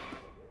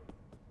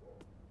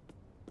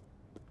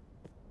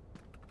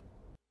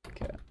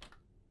 Okay.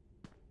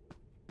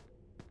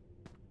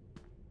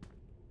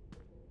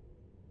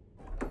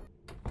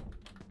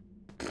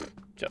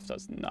 Jeff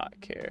does not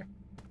care.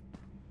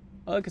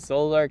 Oh, look, it's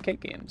old arcade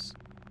games.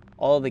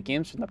 All of the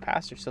games from the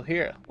past are still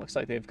here. Looks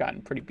like they've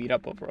gotten pretty beat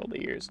up over all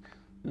the years.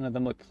 None of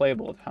them look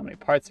playable with how many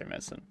parts they're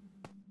missing.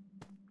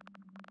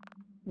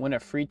 Win a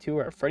free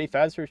tour of Freddy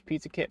Fazbear's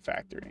Pizza Kit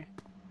Factory.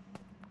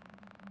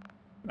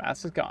 The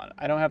mask is gone.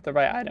 I don't have the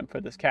right item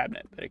for this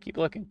cabinet. Better keep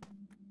looking.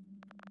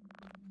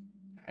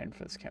 Item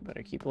for this cabinet.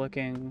 Better keep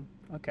looking.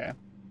 Okay.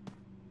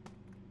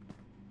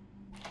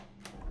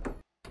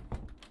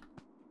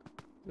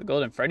 The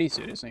Golden Freddy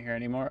suit isn't here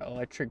anymore.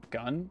 Electric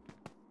gun.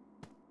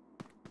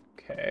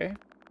 Okay.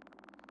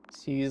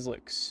 These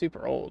look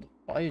super old.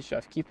 Why is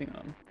Jeff keeping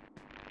them?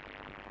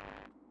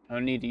 No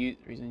need to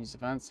use the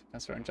fence.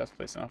 That's where Jeff's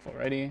placed enough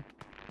already.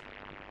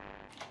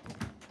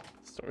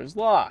 The store is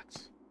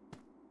locked.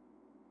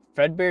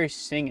 Fredbear's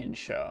singing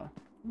show.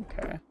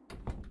 Okay.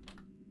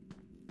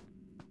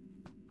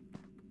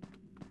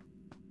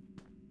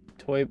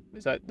 Toy,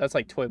 that's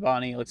like Toy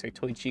Bonnie. It looks like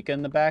Toy Chica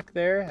in the back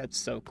there. That's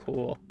so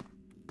cool.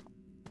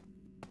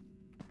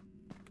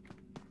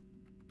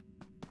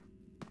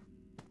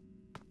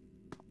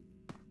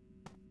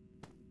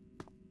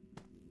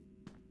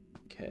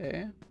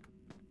 Okay.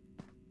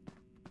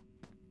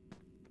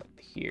 But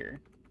here.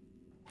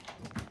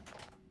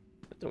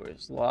 The door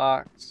is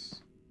locked.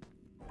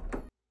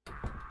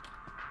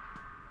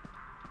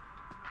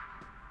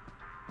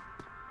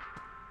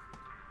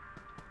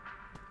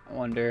 I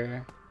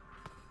wonder.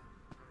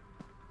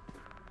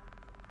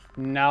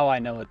 Now I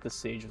know what this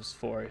stage was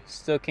for.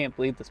 Still can't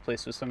believe this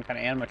place was some kind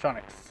of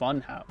animatronic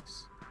fun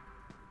house.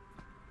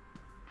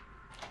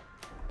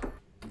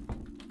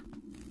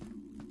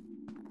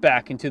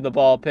 Back into the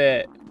ball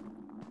pit.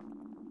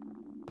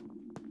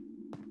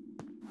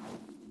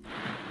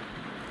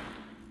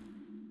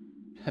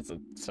 That's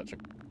such a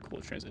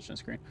cool transition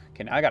screen.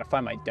 Okay, now I gotta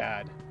find my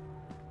dad.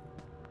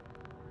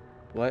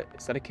 What?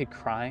 Is that a kid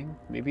crying?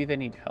 Maybe they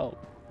need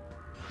help.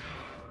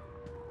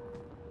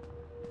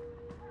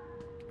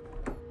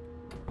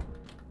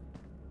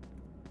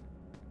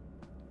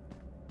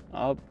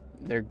 Oh,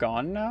 they're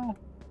gone now?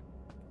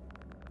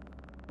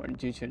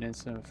 Due to an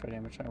incident with Freddy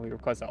Amatronic, we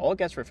request that all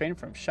guests refrain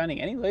from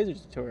shining any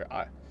lasers into our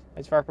eye.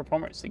 As for our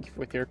performers, thank you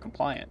with your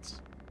compliance.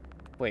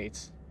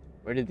 Wait,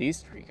 where did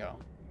these three go?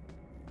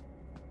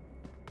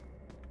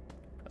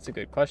 That's a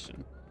good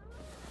question.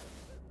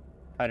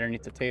 Hide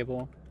underneath the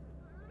table.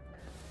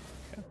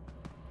 Okay.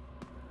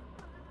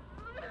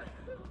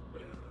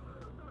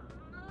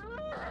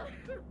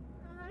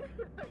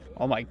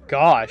 Oh my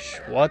gosh,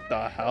 what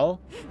the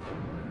hell?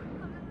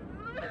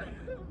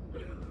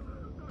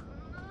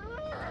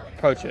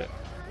 Approach it.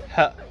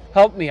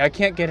 Help me, I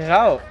can't get it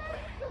out.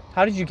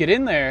 How did you get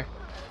in there?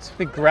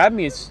 Something grabbed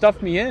me and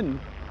stuffed me in.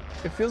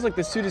 It feels like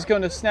the suit is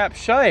going to snap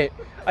shut.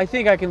 I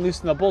think I can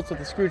loosen the bolts with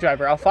a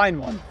screwdriver. I'll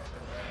find one.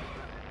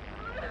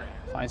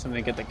 find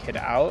something to get the kid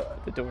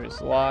out. The door is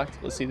locked.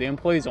 Let's see, the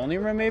employees only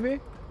room maybe?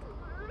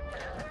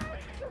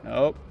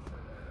 Nope.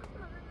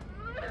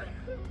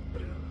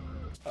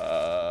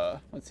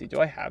 Let's see,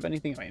 do I have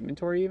anything in my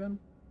inventory even?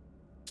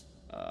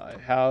 I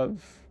have...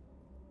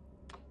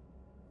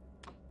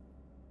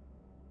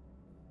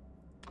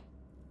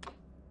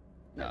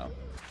 No.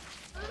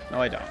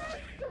 No, I don't.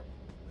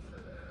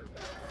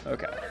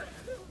 Okay.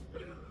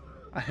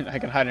 I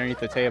can hide underneath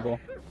the table.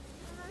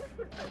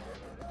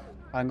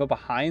 I can go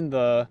behind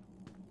the...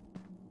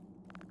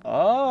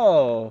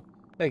 Oh!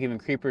 Like even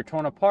creeper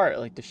torn apart.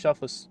 Like the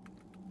shelf was...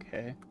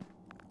 Okay.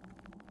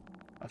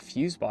 A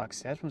fuse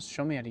box. Dad wants to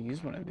show me how to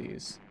use one of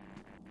these.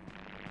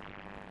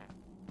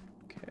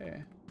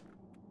 Okay.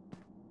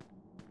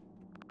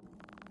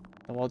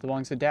 The wall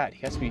belongs to Dad.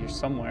 He has to be here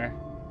somewhere.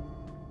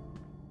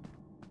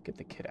 Get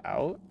the kid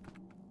out.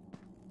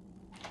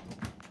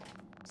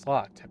 It's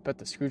locked. I bet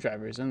the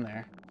screwdriver is in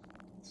there.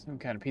 Some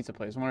kind of pizza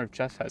place. I wonder if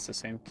Jeff has the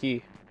same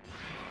key.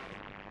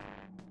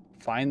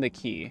 Find the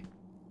key.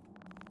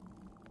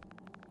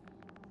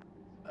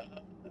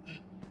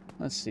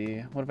 Let's see.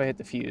 What if I hit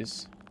the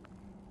fuse?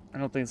 I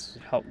don't think this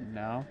would help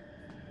now.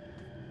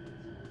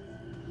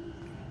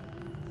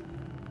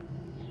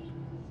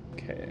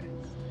 Okay.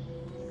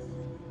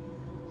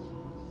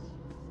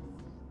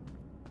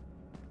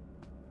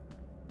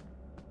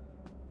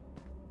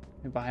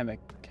 Behind the...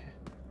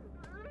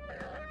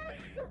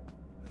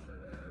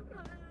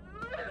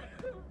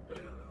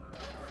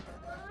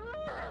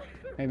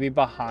 Maybe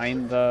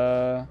behind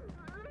the...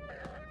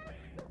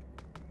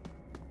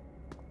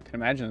 I can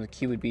imagine the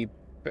key would be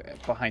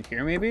behind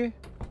here, maybe?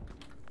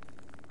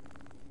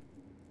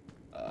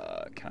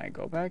 Can I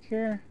go back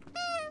here?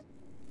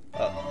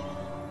 Oh.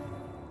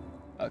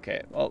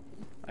 Okay, well,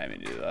 I didn't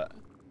mean to do that.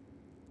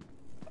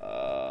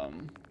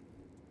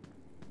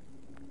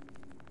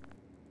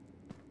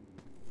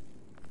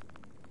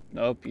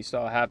 Nope, you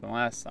saw what happened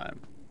last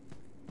time.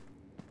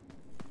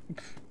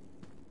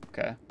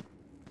 Okay.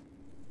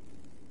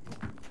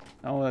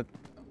 Oh,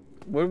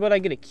 where would I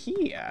get a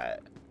key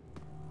at?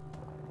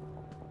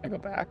 I go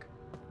back.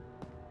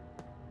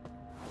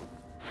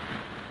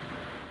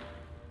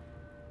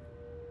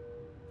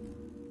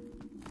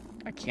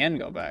 I can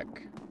go back.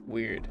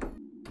 Weird.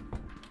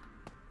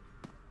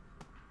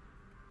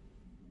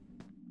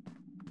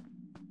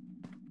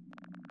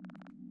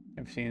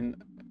 I've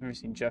never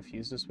seen Jeff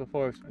use this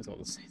before. Explains all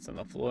the stains on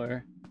the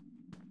floor.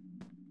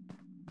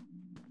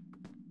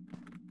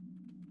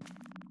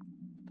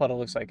 Puddle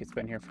looks like it's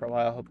been here for a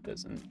while. Hope it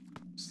doesn't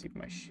steep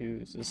my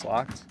shoes. Is this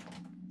locked?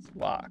 It's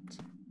locked.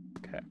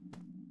 Okay.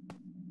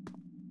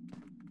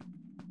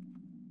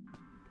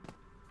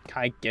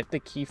 Can I get the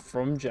key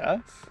from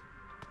Jeff?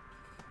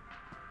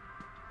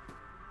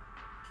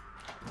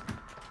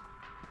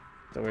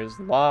 Door is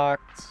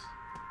locked.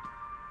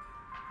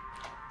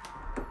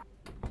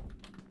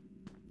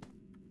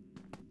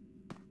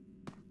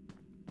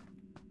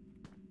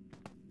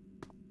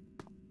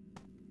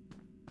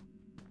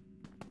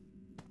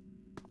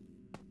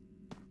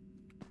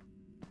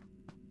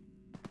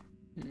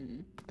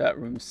 That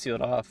room's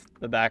sealed off.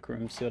 The back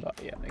room's sealed off.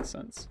 Yeah, makes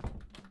sense.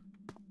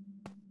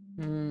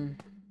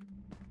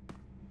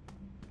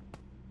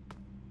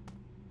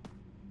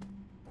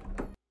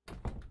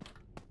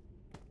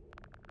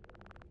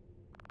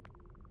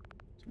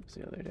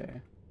 The other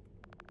day.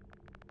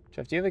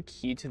 Jeff, do you have a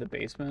key to the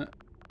basement?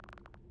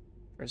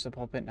 First the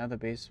pulpit, now the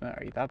basement.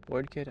 Are you that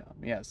bored, kid?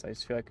 Yes, I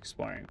just feel like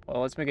exploring.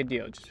 Well, let's make a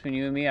deal. Just between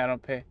you and me, I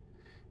don't pay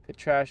the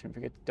trash and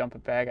forget to dump a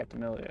bag at the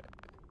middle of it.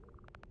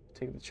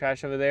 Take the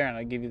trash over there and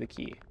I'll give you the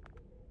key.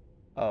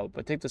 Oh,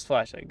 but take this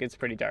flashlight. It gets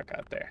pretty dark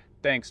out there.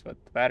 Thanks,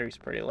 but the battery's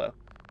pretty low.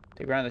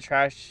 Take around the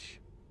trash.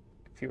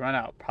 If you run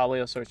out, probably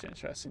all sorts of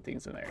interesting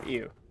things in there.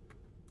 Ew.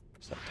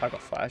 So talk a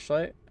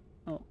flashlight?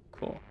 Oh,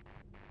 cool.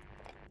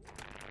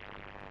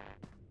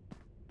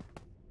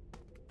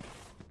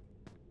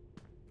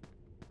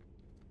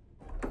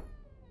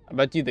 I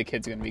bet you the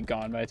kid's gonna be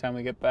gone by the time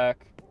we get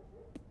back.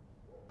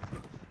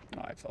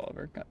 Oh, I fell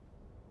over. God.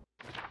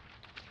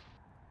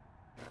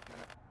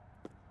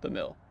 The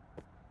mill.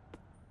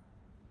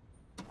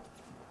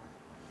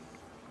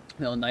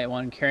 Mill night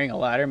one. Carrying a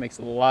ladder makes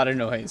a lot of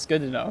noise.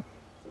 Good to know.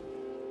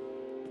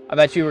 I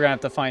bet you we're gonna have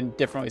to find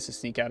different ways to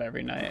sneak out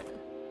every night.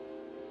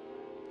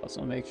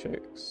 Also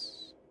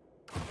matrix.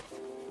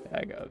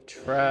 Bag of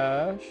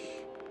trash.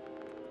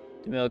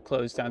 The mill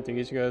closed down 3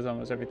 years ago.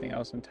 Almost everything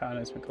else in town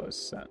has been closed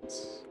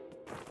since.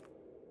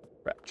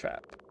 Rat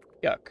trap.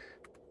 Yuck.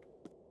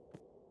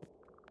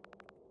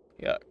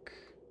 Yuck.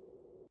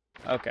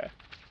 Okay.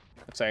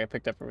 Looks like I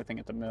picked up everything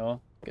at the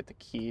mill. Get the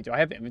key. Do I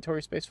have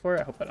inventory space for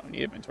it? I hope I don't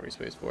need inventory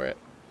space for it.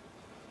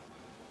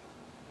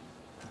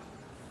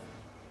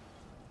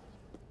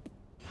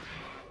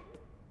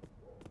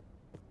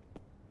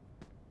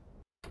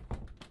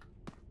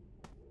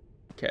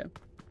 Okay.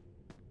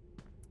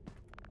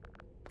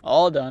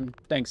 All done.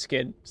 Thanks,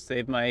 kid.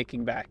 Saved my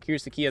aching back.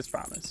 Here's the key as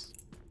promised.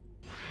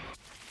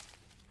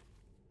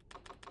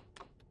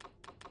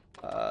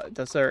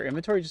 Does our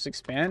inventory just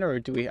expand, or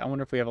do we... I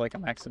wonder if we have, like, a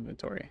max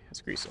inventory.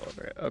 It's grease all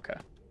over it. Okay.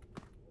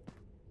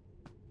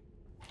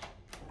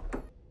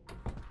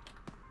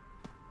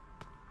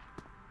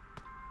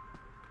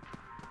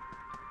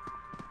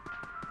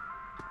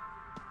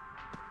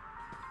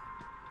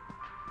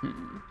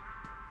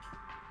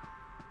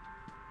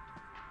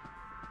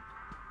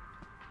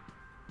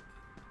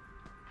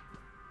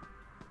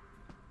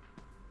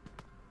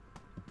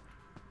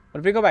 What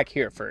if we go back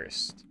here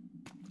first?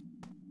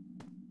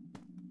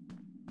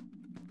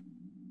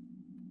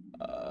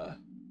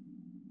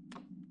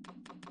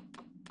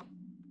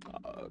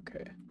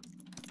 Okay.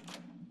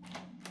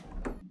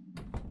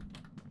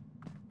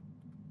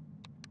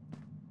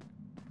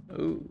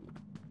 Ooh,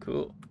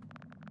 cool.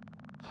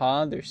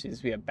 Huh? There seems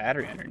to be a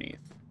battery underneath.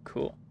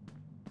 Cool.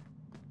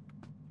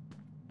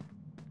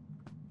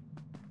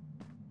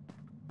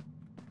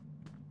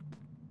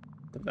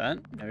 The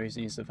vent? Never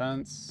used the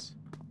vents.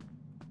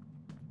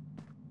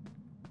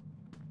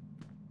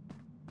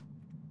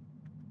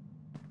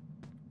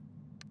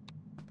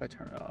 If I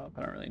turn it off,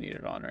 I don't really need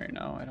it on right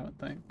now, I don't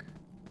think.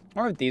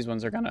 Or if these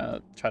ones are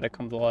gonna try to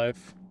come to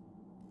life.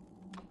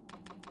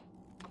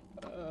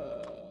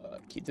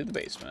 Key to the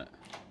basement.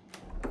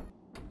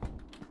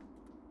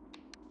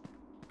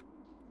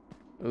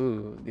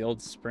 Ooh, the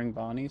old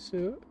Springbonnie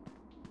suit?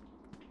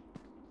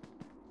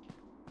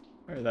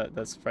 Or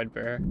that's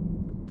Fredbear.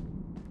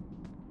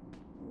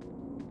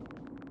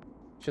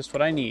 Just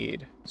what I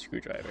need.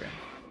 Screwdriver.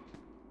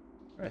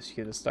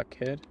 Rescue the stuck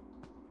kid.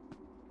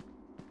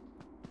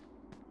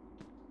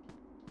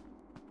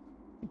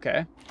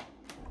 Okay.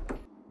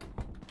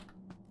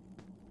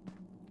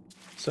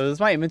 So does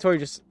my inventory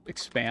just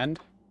expand?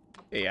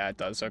 Yeah, it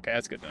does. Okay,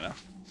 that's good to know.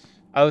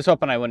 I was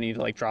hoping I wouldn't need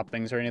to, like, drop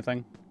things or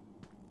anything.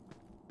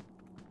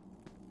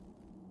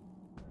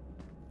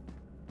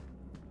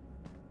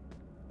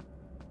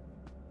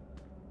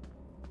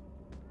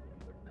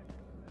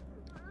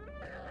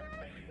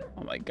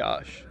 Oh my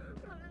gosh.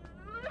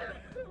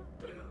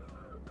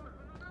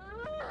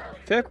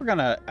 I feel like we're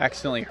gonna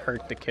accidentally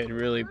hurt the kid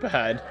really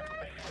bad.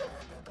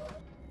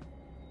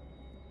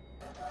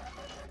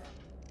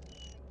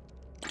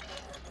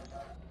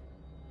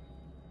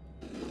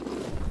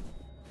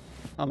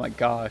 Oh my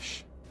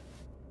gosh.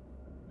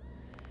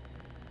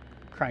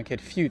 Crying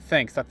kid. Phew,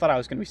 thanks. I thought I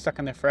was gonna be stuck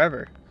in there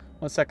forever.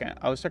 1 second.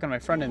 I was stuck on my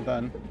front end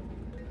then.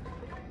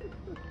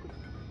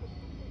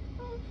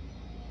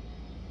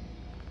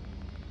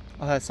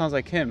 Oh, that sounds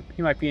like him.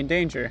 He might be in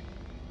danger.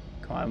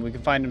 Come on, we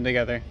can find him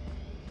together.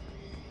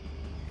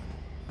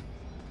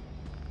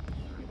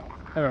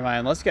 Never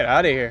mind, let's get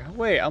out of here.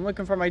 Wait, I'm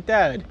looking for my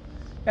dad. You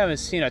haven't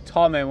seen a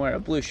tall man wearing a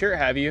blue shirt,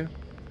 have you? You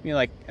mean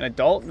like an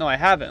adult? No, I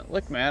haven't.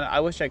 Look, man, I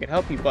wish I could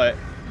help you, but...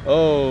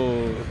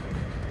 Oh.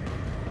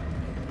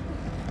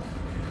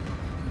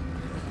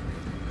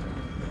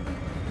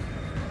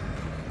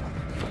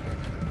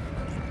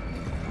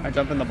 I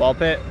jump in the ball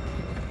pit.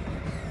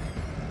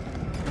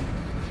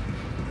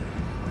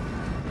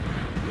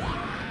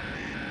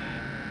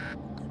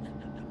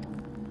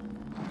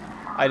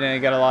 I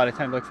didn't get a lot of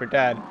time to look for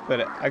Dad,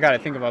 but I gotta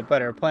think of a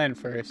better plan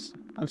first.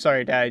 I'm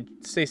sorry, Dad.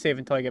 Stay safe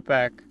until I get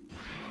back.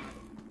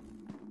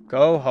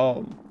 Go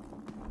home.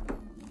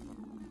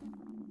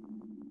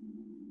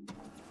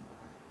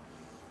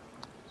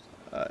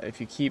 If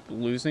you keep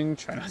losing,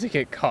 try not to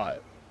get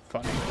caught.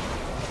 Funny.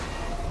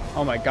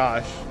 Oh my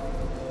gosh.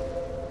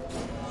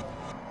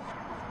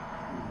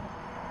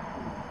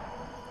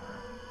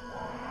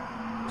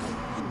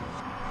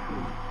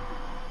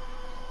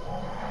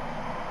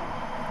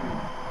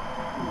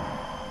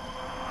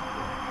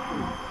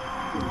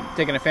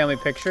 Taking a family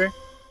picture.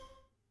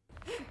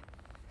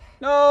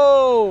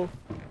 No!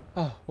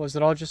 Oh, was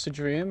it all just a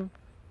dream?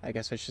 I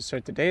guess I should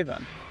start the day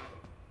then.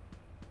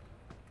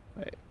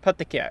 Wait, pet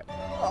the cat.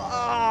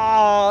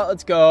 Ah,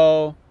 let's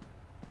go.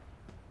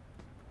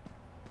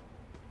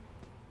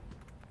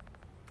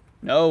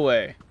 No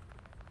way.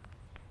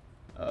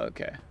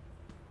 Okay.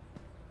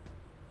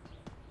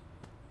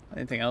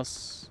 Anything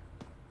else?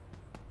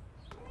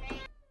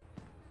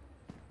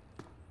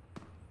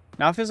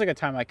 Now feels like a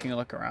time I can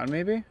look around,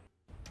 maybe?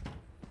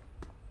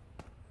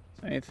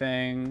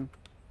 Anything?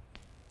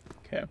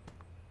 Okay.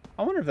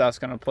 I wonder if that's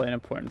going to play an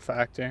important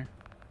factor.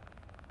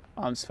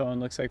 Mom's phone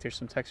looks like there's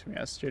some text from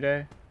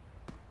yesterday.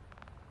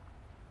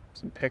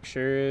 Some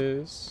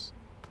pictures.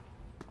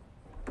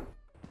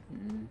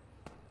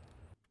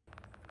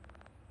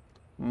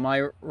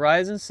 My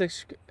rising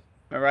sixth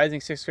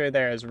grade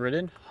there is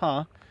written.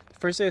 Huh. The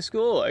first day of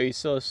school. Are you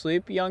still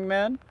asleep, young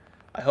man?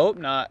 I hope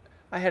not.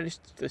 I had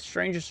the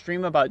strangest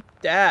dream about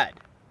Dad.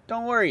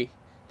 Don't worry.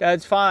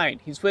 Dad's fine.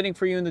 He's waiting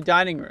for you in the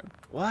dining room.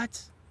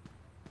 What?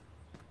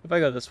 If I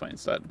go this way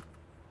instead.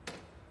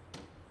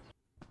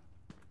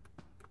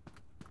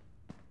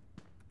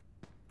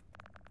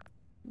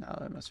 Now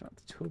I mess around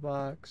with the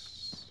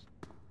toolbox.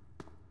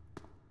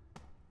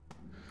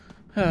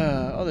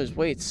 Oh, there's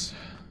weights.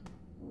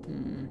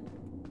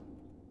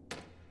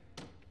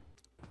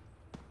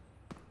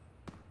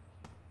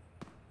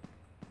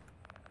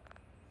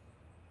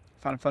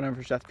 Found a phone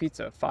number for Chef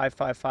Pizza.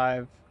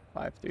 555-5333.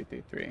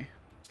 Can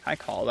I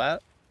call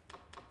that?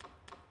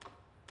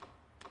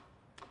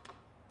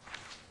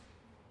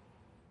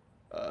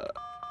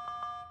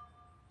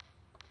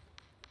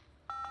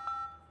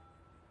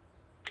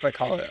 If I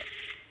call it.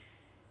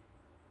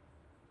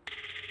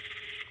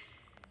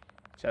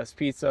 Jeff's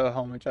Pizza,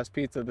 home of Jeff's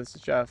Pizza. This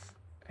is Jeff.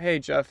 Hey,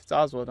 Jeff, it's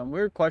Oswald.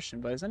 Weird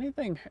question, but has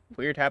anything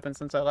weird happened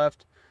since I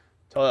left?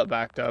 Toilet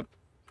backed up.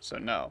 So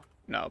no.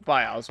 No.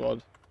 Bye,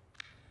 Oswald.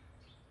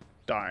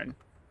 Darn.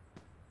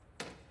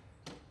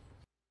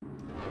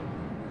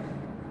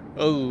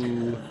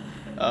 Oh.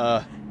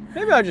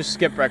 Maybe I'll just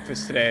skip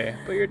breakfast today.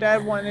 But your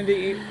dad wanted to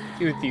eat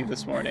with you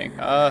this morning.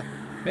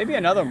 Maybe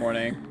another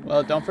morning.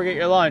 Well, don't forget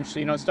your lunch so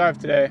you don't starve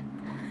today.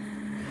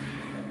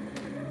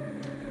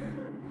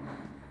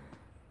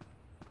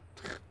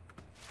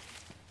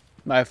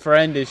 My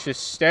friend is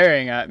just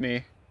staring at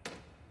me.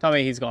 Tell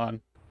me he's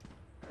gone.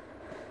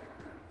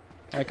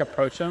 Can I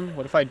approach him?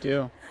 What if I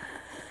do?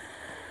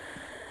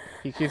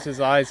 He keeps his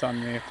eyes on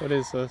me. What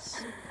is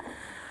this?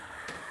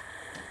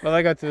 Well,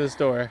 I go through this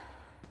door.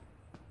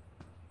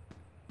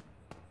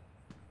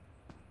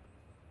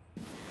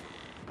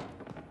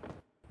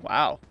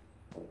 Wow.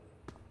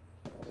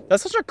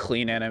 That's such a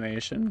clean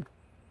animation.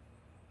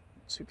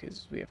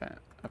 Suitcases we have.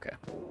 Okay.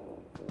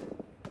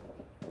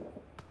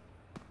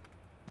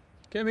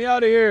 Get me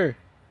out of here.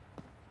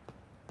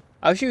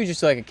 I wish you would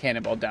just like a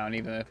cannonball down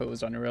even if it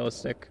was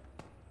unrealistic.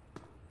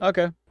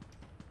 Okay.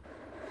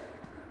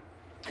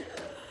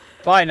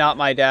 Bye, not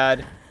my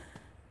dad.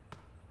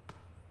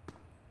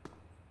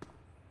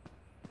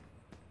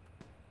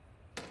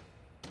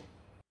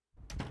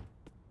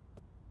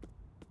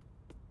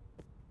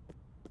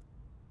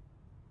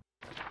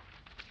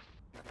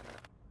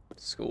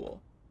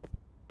 School.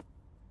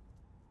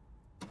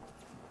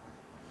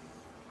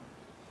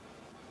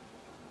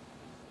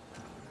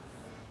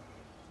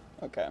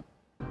 Okay.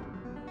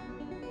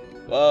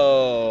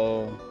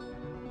 Whoa.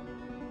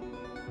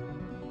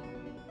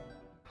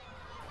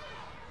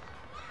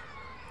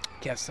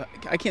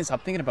 I can't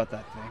stop thinking about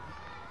that thing.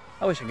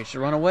 I wish I could just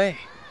run away.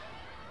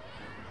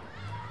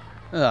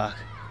 Ugh.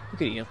 We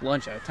could eat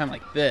lunch at a time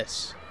like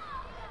this.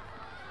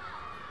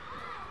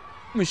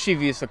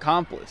 Mischievous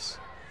accomplice.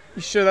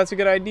 You sure that's a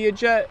good idea,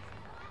 Jet?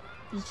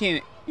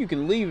 You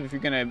can leave if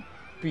you're gonna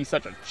be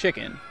such a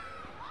chicken.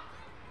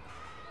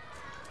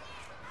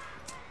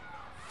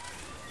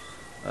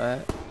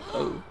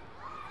 Oh.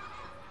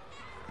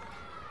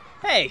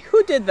 Hey,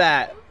 who did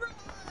that?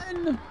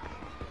 Run!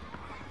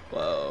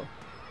 Whoa.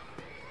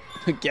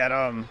 Get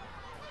him.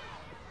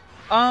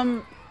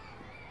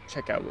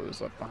 Check out what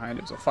was left behind.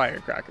 It was a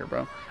firecracker,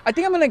 bro. I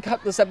think I'm going to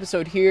cut this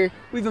episode here.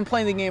 We've been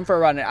playing the game for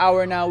around an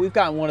hour now. We've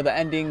gotten one of the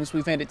endings.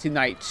 We've made it to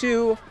night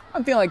 2.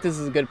 I'm feeling like this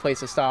is a good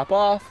place to stop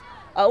off.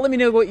 Let me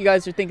know what you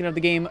guys are thinking of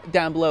the game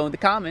down below in the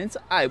comments.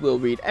 I will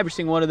read every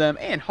single one of them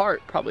and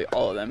heart probably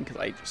all of them because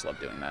I just love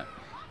doing that.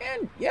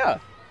 And yeah,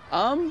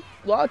 well,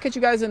 I'll catch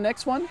you guys in the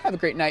next one. Have a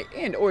great night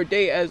and or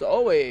day as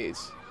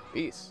always.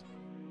 Peace.